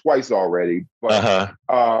gone twice already. But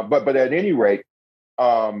but at any rate,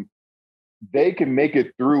 they can make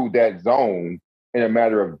it through that zone in a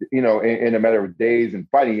matter of days and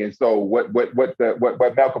fighting. And so what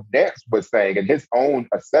Malcolm Nance was saying, and his own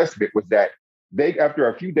assessment was that after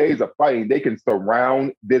a few days of fighting, they can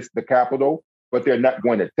surround the capital, but they're not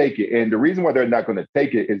going to take it. And the reason why they're not going to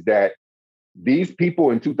take it is that these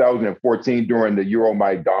people in 2014 during the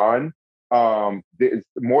Euromaidan,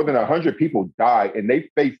 more than 100 people died, and they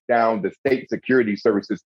faced down the state security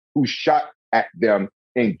services who shot at them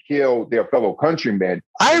and killed their fellow countrymen.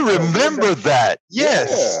 I remember that.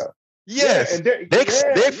 Yes. Yeah.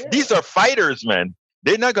 Yes. These are fighters, man.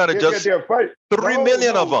 They're not going to just 3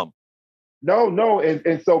 million of them. No.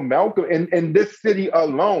 And so Malcolm, in this city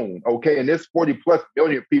alone, okay, and there's 40 plus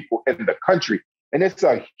million people in the country, and it's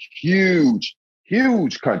a huge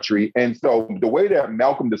country. And so the way that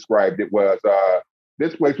Malcolm described it was,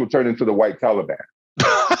 this place will turn into the white Taliban.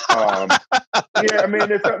 Yeah, I mean,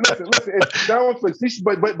 listen, it sounds facetious,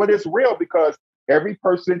 but it's real, because every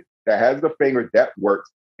person that has the finger that works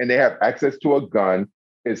and they have access to a gun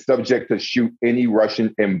is subject to shoot any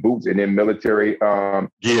Russian in boots and in military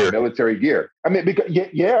gear. I mean,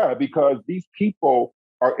 because these people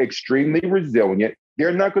are extremely resilient.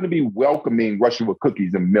 They're not going to be welcoming Russia with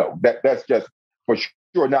cookies and milk. That's just for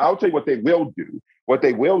sure. Now, I'll tell you what they will do. What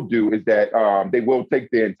they will do is that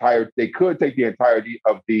they could take the entirety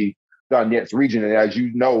of the Donetsk region. And as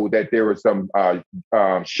you know, that there were some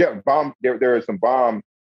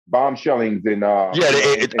bomb shellings in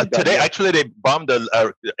today. Actually, they bombed an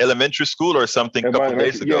elementary school or something a couple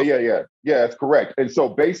days ago. Yeah, that's correct. And so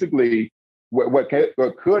basically, what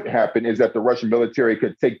could happen is that the Russian military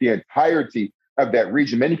could take the entirety of that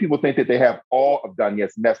region. Many people think that they have all of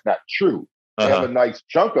Donetsk, and that's not true. They have a nice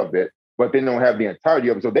chunk of it, but they don't have the entirety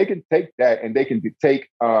of it. So they can take that, and they can take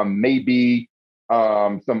maybe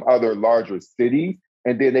some other larger cities,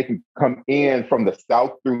 and then they can come in from the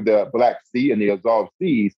south through the Black Sea and the Azov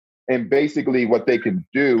Seas. And basically what they can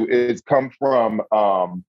do is come from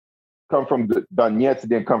the Donetsk,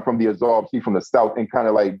 then come from the Azov Sea from the south, and kind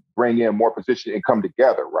of like bring in more position and come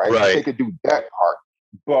together, right? They could do that part.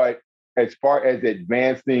 But as far as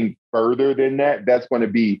advancing further than that, that's going to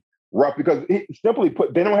be rough, because simply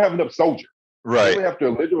put, they don't have enough soldiers. Right. They have to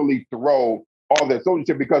literally throw all their soldiers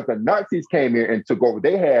in, because the Nazis came in and took over.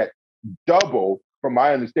 They had from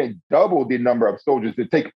my understanding, double the number of soldiers to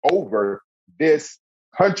take over this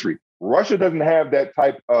country. Russia doesn't have that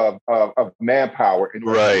type of manpower.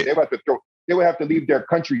 Right. They would have to leave their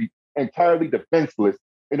country entirely defenseless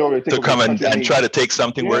in order to come and try to take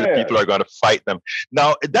something where the people are going to fight them.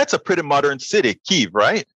 Now, that's a pretty modern city, Kyiv,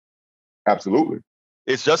 right? Absolutely.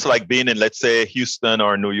 It's just like being in, let's say, Houston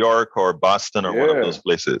or New York or Boston or one of those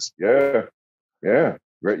places. Yeah. Now,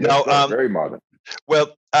 very modern.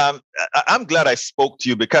 Well, I'm glad I spoke to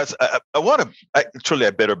you, because I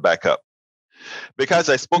better back up, because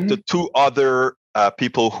I spoke to two other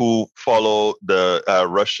people who follow the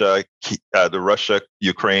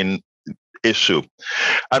Russia-Ukraine issue,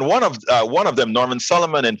 and one of them, Norman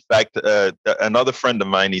Solomon, in fact, another friend of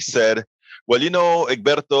mine, he said, "Well,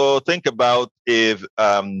 Egberto, think about if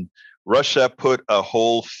Russia put a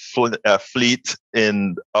whole fleet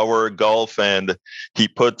in our Gulf, and he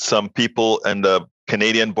put some people in the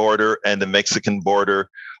Canadian border and the Mexican border.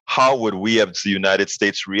 How would we, as the United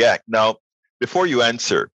States, react?" Now, before you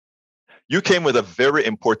answer, you came with a very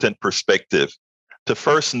important perspective to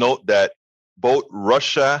first note that both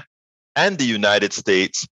Russia and the United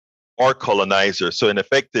States are colonizers. So in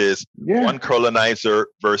effect is one colonizer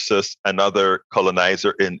versus another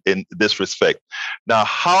colonizer in this respect. Now,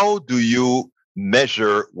 how do you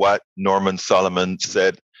measure what Norman Solomon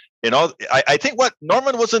said? I think what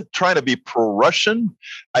Norman wasn't trying to be pro-Russian.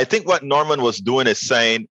 I think what Norman was doing is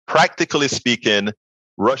saying, practically speaking,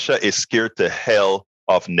 Russia is scared to hell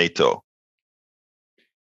of NATO.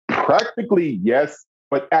 Practically, yes,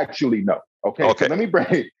 but actually, no. Okay.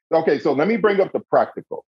 So let me bring up the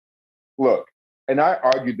practical. Look, and I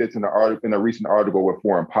argued this in a recent article with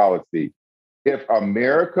Foreign Policy. If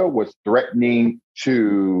America was threatening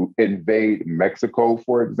to invade Mexico,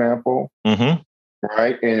 for example,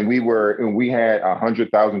 right, and we had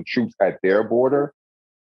 100,000 troops at their border,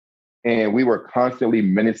 and we were constantly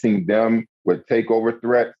menacing them with takeover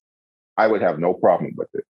threats, I would have no problem with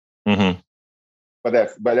it. But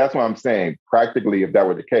that's what I'm saying. Practically, if that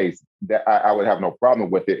were the case, that I would have no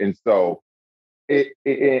problem with it. And so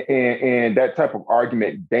and that type of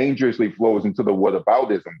argument dangerously flows into the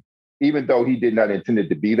whataboutism, even though he did not intend it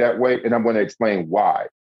to be that way. And I'm going to explain why.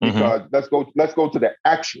 Because let's go to the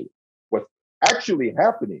actual. What's actually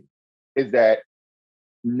happening is that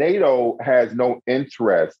NATO has no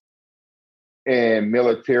interest in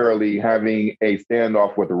militarily having a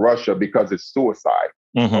standoff with Russia, because it's suicide.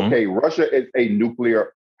 Okay, Russia is a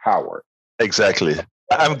nuclear power. Exactly.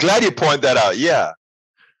 I'm glad you point that out. Yeah.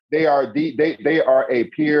 They are a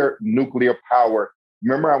pure nuclear power.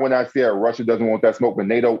 Remember when I said Russia doesn't want that smoke, but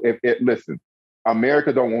NATO, listen,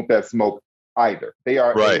 America don't want that smoke either. They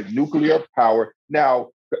are a nuclear power. Now,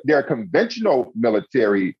 their conventional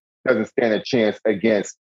military doesn't stand a chance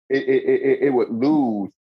against it would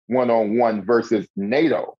lose one-on-one versus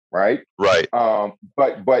NATO, right? Right.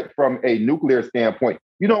 But from a nuclear standpoint,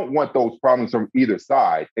 you don't want those problems from either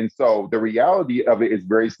side. And so the reality of it is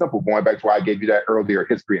very simple, going back to why I gave you that earlier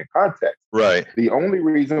history and context. Right. The only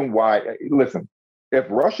reason why, listen, if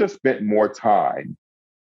Russia spent more time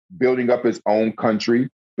building up its own country,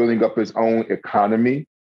 building up its own economy,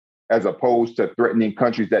 as opposed to threatening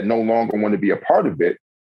countries that no longer want to be a part of it,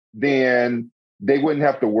 then they wouldn't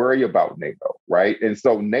have to worry about NATO, right? And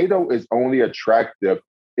so NATO is only attractive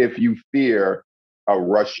if you fear a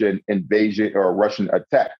Russian invasion or a Russian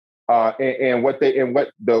attack. And what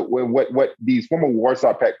these former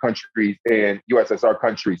Warsaw Pact countries and USSR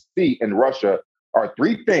countries see in Russia are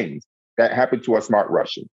three things that happen to a smart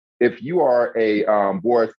Russian. if you are a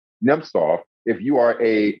Boris Nemtsov, if you are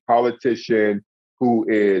a politician who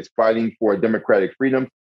is fighting for democratic freedom,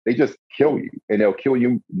 they just kill you, and they'll kill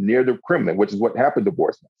you near the Kremlin, which is what happened to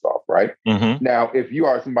Boris Nemtsov, right? Mm-hmm. Now, if you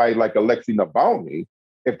are somebody like Alexei Navalny,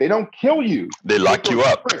 if they don't kill you, they lock you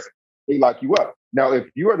up. They lock you up. Now, if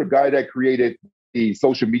you are the guy that created the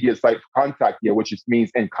social media site Contact here, which just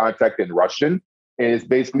means in contact in Russian, and it's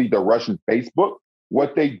basically the Russian Facebook,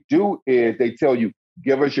 what they do is they tell you,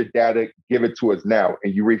 give us your data, give it to us now,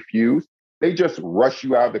 and you refuse, they just rush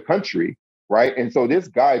you out of the country, right? And so this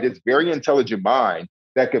guy, this very intelligent mind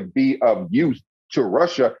that could be of use to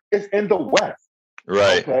Russia is in the West.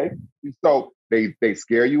 Right. Okay. So they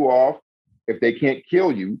scare you off. If they can't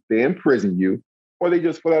kill you, they imprison you, or they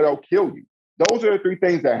just flat out kill you. Those are the three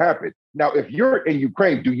things that happen. Now, if you're in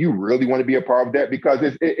Ukraine, do you really want to be a part of that? Because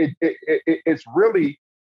it's really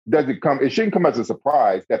it shouldn't come as a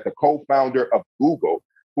surprise that the co-founder of Google,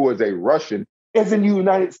 who is a Russian, is in the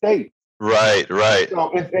United States. Right.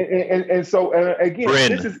 So, again,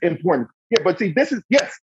 Bryn. This is important. Yeah, but see, this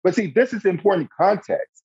is important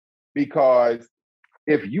context, because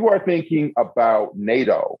if you are thinking about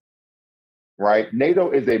NATO, right?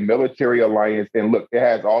 NATO is a military alliance, and look, it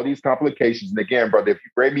has all these complications. And again, brother, if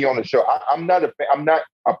you bring me on the show, I'm not a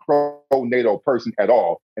pro-NATO person at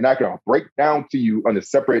all, and I can break down to you on a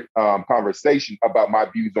separate conversation about my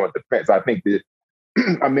views on defense. I think the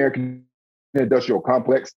American industrial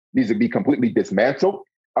complex needs to be completely dismantled.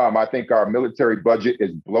 I think our military budget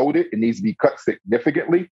is bloated; it needs to be cut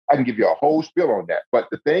significantly. I can give you a whole spiel on that. But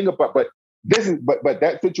the thing about but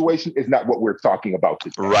that situation is not what we're talking about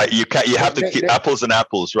today. Right. You have to keep apples and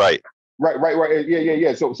apples, right? Right.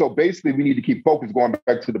 Yeah. So basically we need to keep focused, going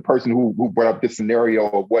back to the person who brought up this scenario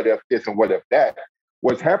of what if this and what if that.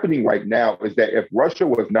 What's happening right now is that if Russia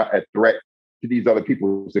was not a threat to these other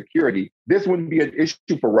people's security, this wouldn't be an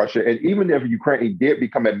issue for Russia. And even if Ukraine did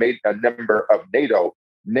become a member of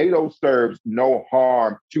NATO serves no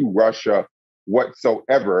harm to Russia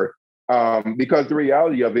whatsoever. Because the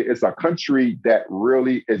reality of it is a country that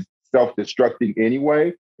really is self-destructing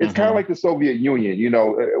anyway. It's kind of like the Soviet Union.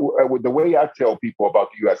 The way I tell people about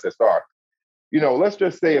the USSR, let's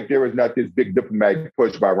just say if there was not this big diplomatic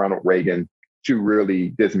push by Ronald Reagan to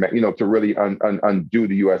really undo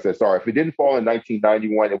the USSR. If it didn't fall in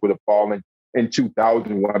 1991, it would have fallen in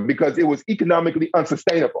 2001 because it was economically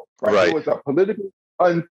unsustainable. Right? It was a politically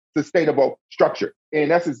unsustainable structure. And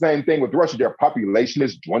that's the same thing with Russia. Their population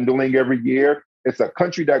is dwindling every year. It's a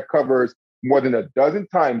country that covers more than a dozen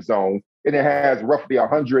time zones, and it has roughly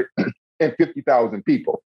 150,000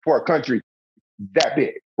 people for a country that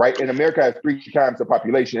big, right? And America has 3 times the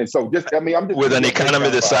population. And so I'm just with an economy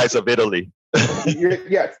the size of Italy.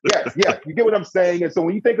 Yes. You get what I'm saying? And so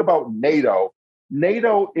when you think about NATO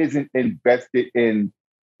isn't invested in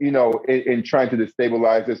trying to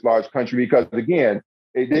destabilize this large country because, again,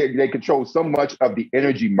 they control so much of the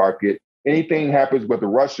energy market. Anything happens with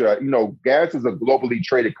Russia, gas is a globally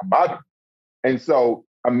traded commodity. And so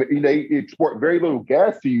they export very little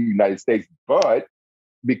gas to the United States, but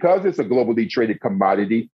because it's a globally traded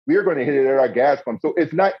commodity, we are going to hit it at our gas pump. So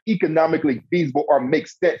it's not economically feasible or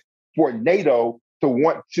makes sense for NATO to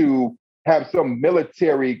want to have some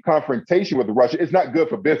military confrontation with Russia. It's not good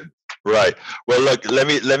for business. Right. Well, look, let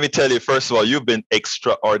me tell you, first of all, you've been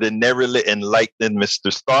extraordinarily enlightening,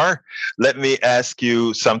 Mr. Starr. Let me ask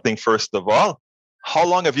you something first of all. How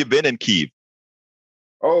long have you been in Kyiv?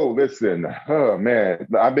 Oh, listen, man,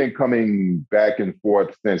 I've been coming back and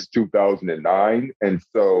forth since 2009. And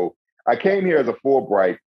so I came here as a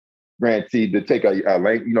Fulbright grantee to take a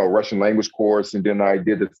Russian language course. And then I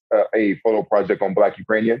did a photo project on Black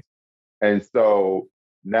Ukrainians. And so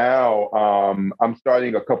now I'm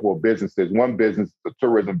starting a couple of businesses. One business is a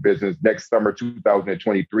tourism business. Next summer,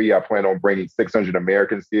 2023, I plan on bringing 600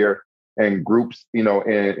 Americans here in groups,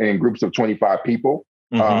 in groups of 25 people,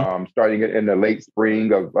 starting in the late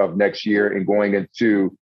spring of next year and going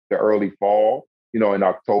into the early fall, in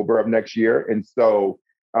October of next year. And so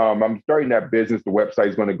I'm starting that business. The website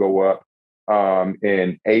is going to go up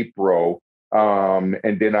in April.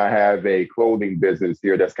 And then I have a clothing business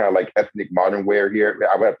here that's kind of like ethnic modern wear here.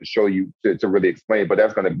 I would have to show you to really explain, but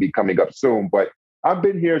that's going to be coming up soon. But I've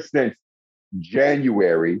been here since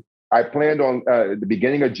January. I planned on the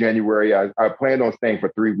beginning of January. I planned on staying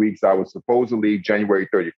for 3 weeks. I was supposedly January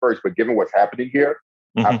 31st, but given what's happening here,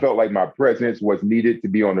 I felt like my presence was needed to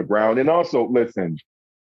be on the ground. And also, listen,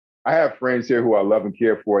 I have friends here who I love and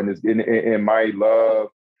care for, and my love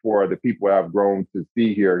for the people I've grown to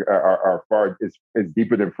see here are far is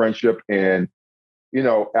deeper than friendship. And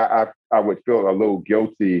I would feel a little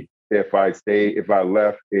guilty if I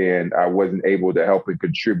left and I wasn't able to help and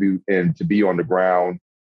contribute and to be on the ground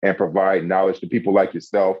and provide knowledge to people like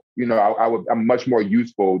yourself. I'm much more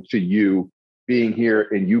useful to you being here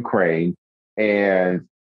in Ukraine and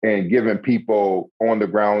giving people on the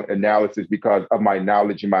ground analysis because of my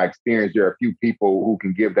knowledge and my experience. There are a few people who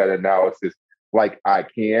can give that analysis like I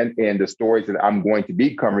can, and the stories that I'm going to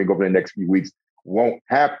be covering over the next few weeks won't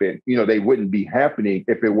happen. They wouldn't be happening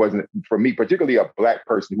if it wasn't for me, particularly a Black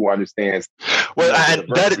person who understands. Well, and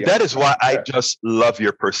that is why I just love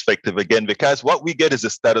your perspective again, because what we get is a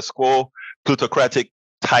status quo, plutocratic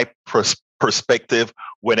type perspective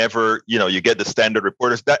whenever, you get the standard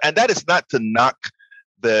reporters. And that is not to knock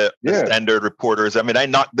the standard reporters. I mean, I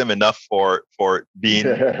knock them enough for being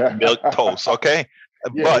milk toast, okay?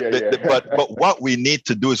 But what we need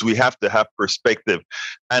to do is we have to have perspective.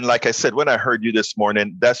 And like I said, when I heard you this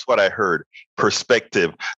morning, that's what I heard,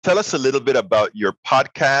 perspective. Tell us a little bit about your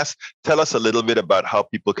podcast. Tell us a little bit about how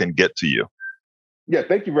people can get to you. Yeah,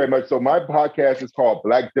 thank you very much. So my podcast is called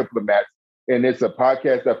Black Diplomats, and it's a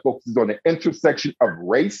podcast that focuses on the intersection of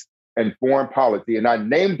race and foreign policy. And I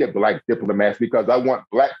named it Black Diplomats because I want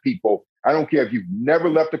Black people, I don't care if you've never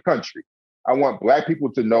left the country, I want Black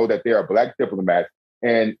people to know that they are Black diplomats.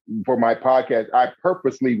 And for my podcast, I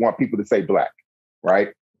purposely want people to say Black,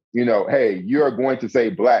 right? Hey, you're going to say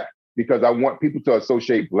Black because I want people to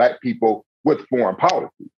associate Black people with foreign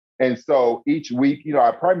policy. And so each week,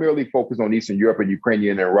 I primarily focus on Eastern Europe and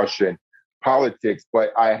Ukrainian and Russian politics,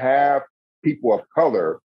 but I have people of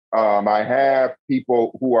color. I have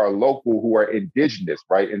people who are local, who are indigenous,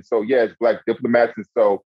 right? And so, it's Black diplomats. And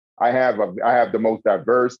so I have the most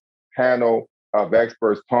diverse panel of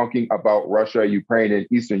experts talking about Russia, Ukraine, and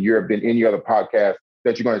Eastern Europe than any other podcast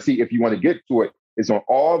that you're going to see. If you want to get to it, it's on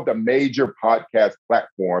all the major podcast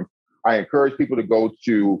platforms. I encourage people to go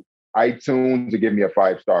to iTunes to give me a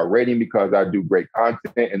 5-star rating because I do great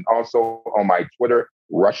content. And also on my Twitter,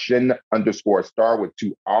 Russian_star with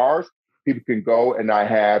 2 R's. People can go, and I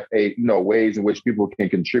have ways in which people can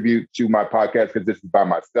contribute to my podcast because this is by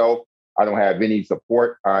myself. I don't have any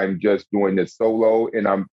support. I'm just doing this solo, and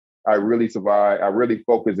I really survive. I really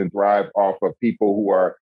focus and thrive off of people who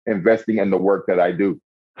are investing in the work that I do.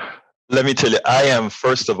 Let me tell you, I am,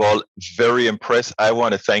 first of all, very impressed. I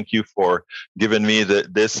want to thank you for giving me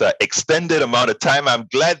this extended amount of time. I'm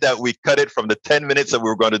glad that we cut it from the 10 minutes that we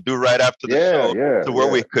were going to do right after the show to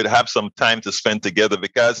where we could have some time to spend together,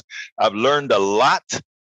 because I've learned a lot,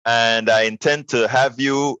 and I intend to have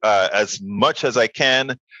you as much as I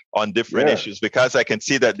can on different issues, because I can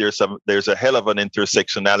see that there's a hell of an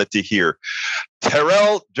intersectionality here.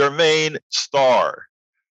 Terrell Jermaine Starr,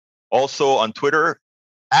 also on Twitter,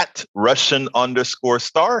 at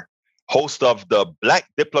Russian_star, host of the Black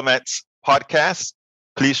Diplomats podcast.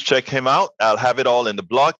 Please check him out. I'll have it all in the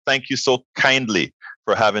blog. Thank you so kindly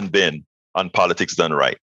for having been on Politics Done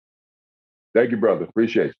Right. Thank you, brother.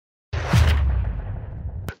 Appreciate you.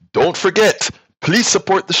 Don't forget, please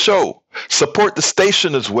support the show. Support the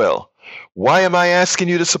station as well. Why am I asking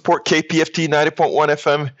you to support KPFT 90.1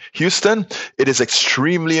 FM Houston? It is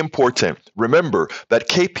extremely important. Remember that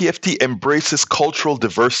KPFT embraces cultural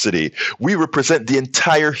diversity. We represent the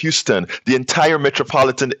entire Houston, the entire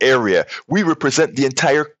metropolitan area. We represent the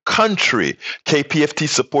entire country. KPFT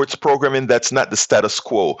supports programming that's not the status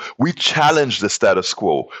quo. We challenge the status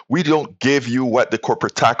quo. We don't give you what the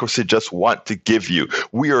corporatocracy just want to give you.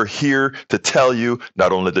 We are here to tell you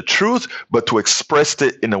not only the truth, but to express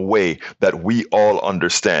it in a way that we all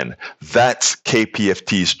understand. That's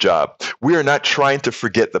KPFT's job. We are not trying to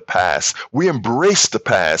forget the past. We embrace the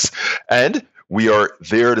past, and we are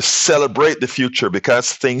there to celebrate the future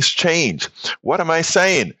because things change. What am I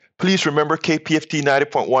saying? Please remember KPFT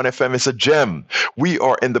 90.1 FM is a gem. We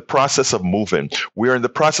are in the process of moving. We are in the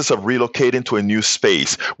process of relocating to a new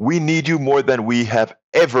space. We need you more than we have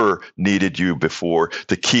ever needed you before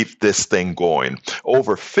to keep this thing going.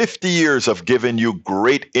 Over 50 years of giving you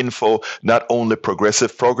great info, not only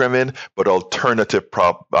progressive programming, but alternative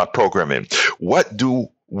programming. What do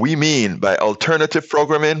we mean by alternative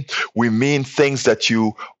programming? We mean things that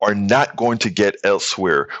you are not going to get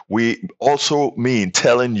elsewhere. We also mean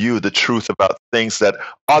telling you the truth about things that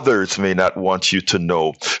others may not want you to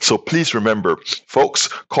know. So please remember, folks,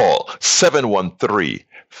 call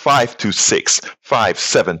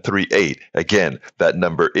 713-526-5738. Again, that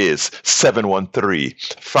number is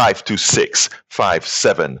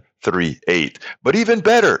 713-526-5738. But even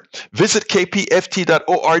better, visit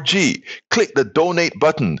kpft.org. Click the donate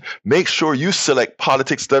button. Make sure you select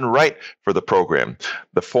Politics Done Right for the program.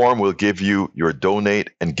 The form will give you your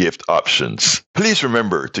donate and gift options. Please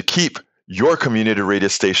remember to keep your community radio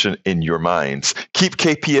station in your minds. Keep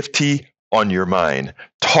KPFT on your mind.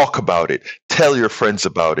 Talk about it. Tell your friends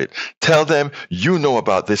about it. Tell them you know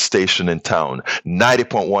about this station in town,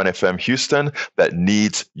 90.1 FM Houston, that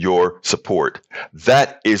needs your support.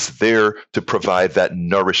 That is there to provide that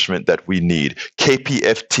nourishment that we need.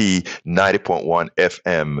 KPFT 90.1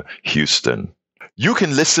 FM Houston. You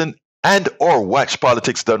can listen and or watch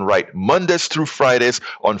Politics Done Right Mondays through Fridays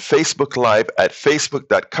on Facebook Live at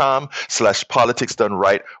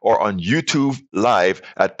facebook.com/politicsdoneright or on YouTube Live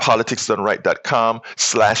at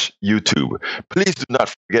politicsdoneright.com/YouTube. Please do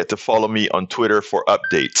not forget to follow me on Twitter for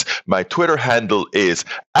updates. My Twitter handle is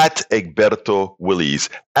 @EgbertoWillies,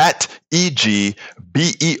 @EgbertoWillies.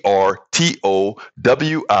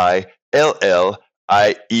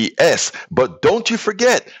 But don't you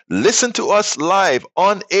forget, listen to us live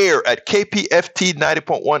on air at KPFT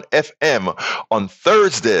 90.1 FM on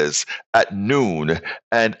Thursdays at noon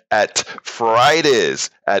and at Fridays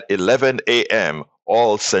at 11 a.m.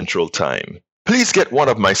 all Central Time. Please get one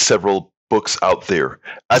of my several books out there.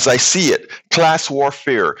 As I see it, Class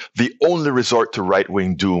Warfare, the only resort to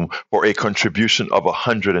right-wing doom, for a contribution of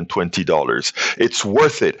 $120. It's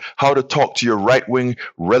worth it. How to talk to your right-wing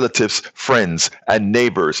relatives, friends, and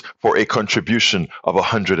neighbors for a contribution of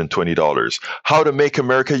 $120. How to make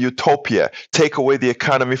America utopia, take away the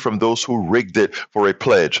economy from those who rigged it, for a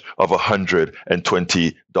pledge of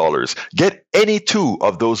 $120. Get any two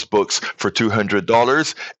of those books for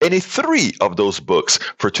 $200, any three of those books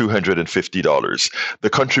for $250. The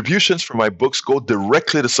contributions for my books go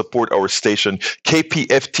directly to support our station,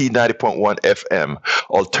 KPFT 90.1 FM.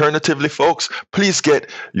 Alternatively, folks, please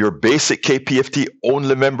get your basic KPFT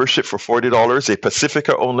only membership for $40, a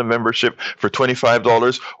Pacifica only membership for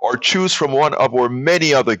 $25, or choose from one of our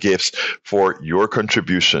many other gifts for your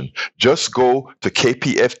contribution. Just go to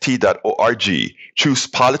kpft.org, choose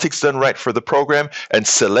Politics Done Right for the program, and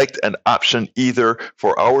select an option either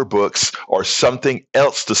for our books or something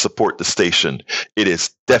else to support the station. It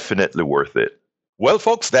is definitely worth it. Well,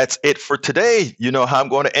 folks, that's it for today. You know how I'm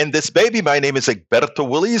going to end this baby. My name is Egberto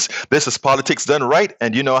Willies. This is Politics Done Right.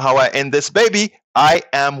 And you know how I end this baby. I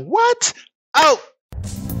am what? Out.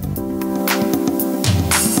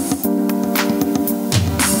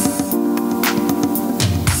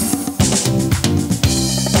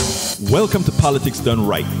 Welcome to Politics Done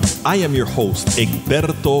Right. I am your host,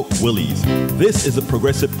 Egberto Willies. This is a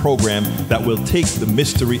progressive program that will take the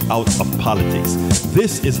mystery out of politics.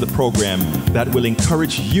 This is the program that will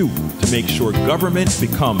encourage you to make sure government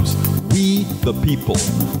becomes we the people.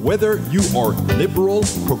 Whether you are liberal,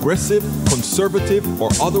 progressive, conservative, or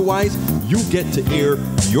otherwise, you get to air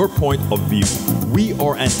your point of view. We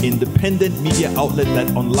are an independent media outlet that,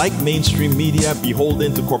 unlike mainstream media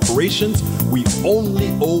beholden to corporations, we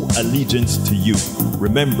only owe allegiance to you.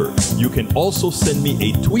 Remember, you can also send me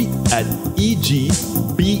a tweet at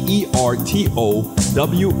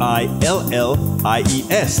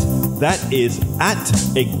EgbertoWillies. That is at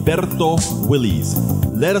Egberto Willies.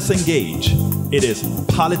 Let us engage. It is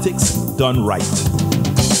Politics Done Right.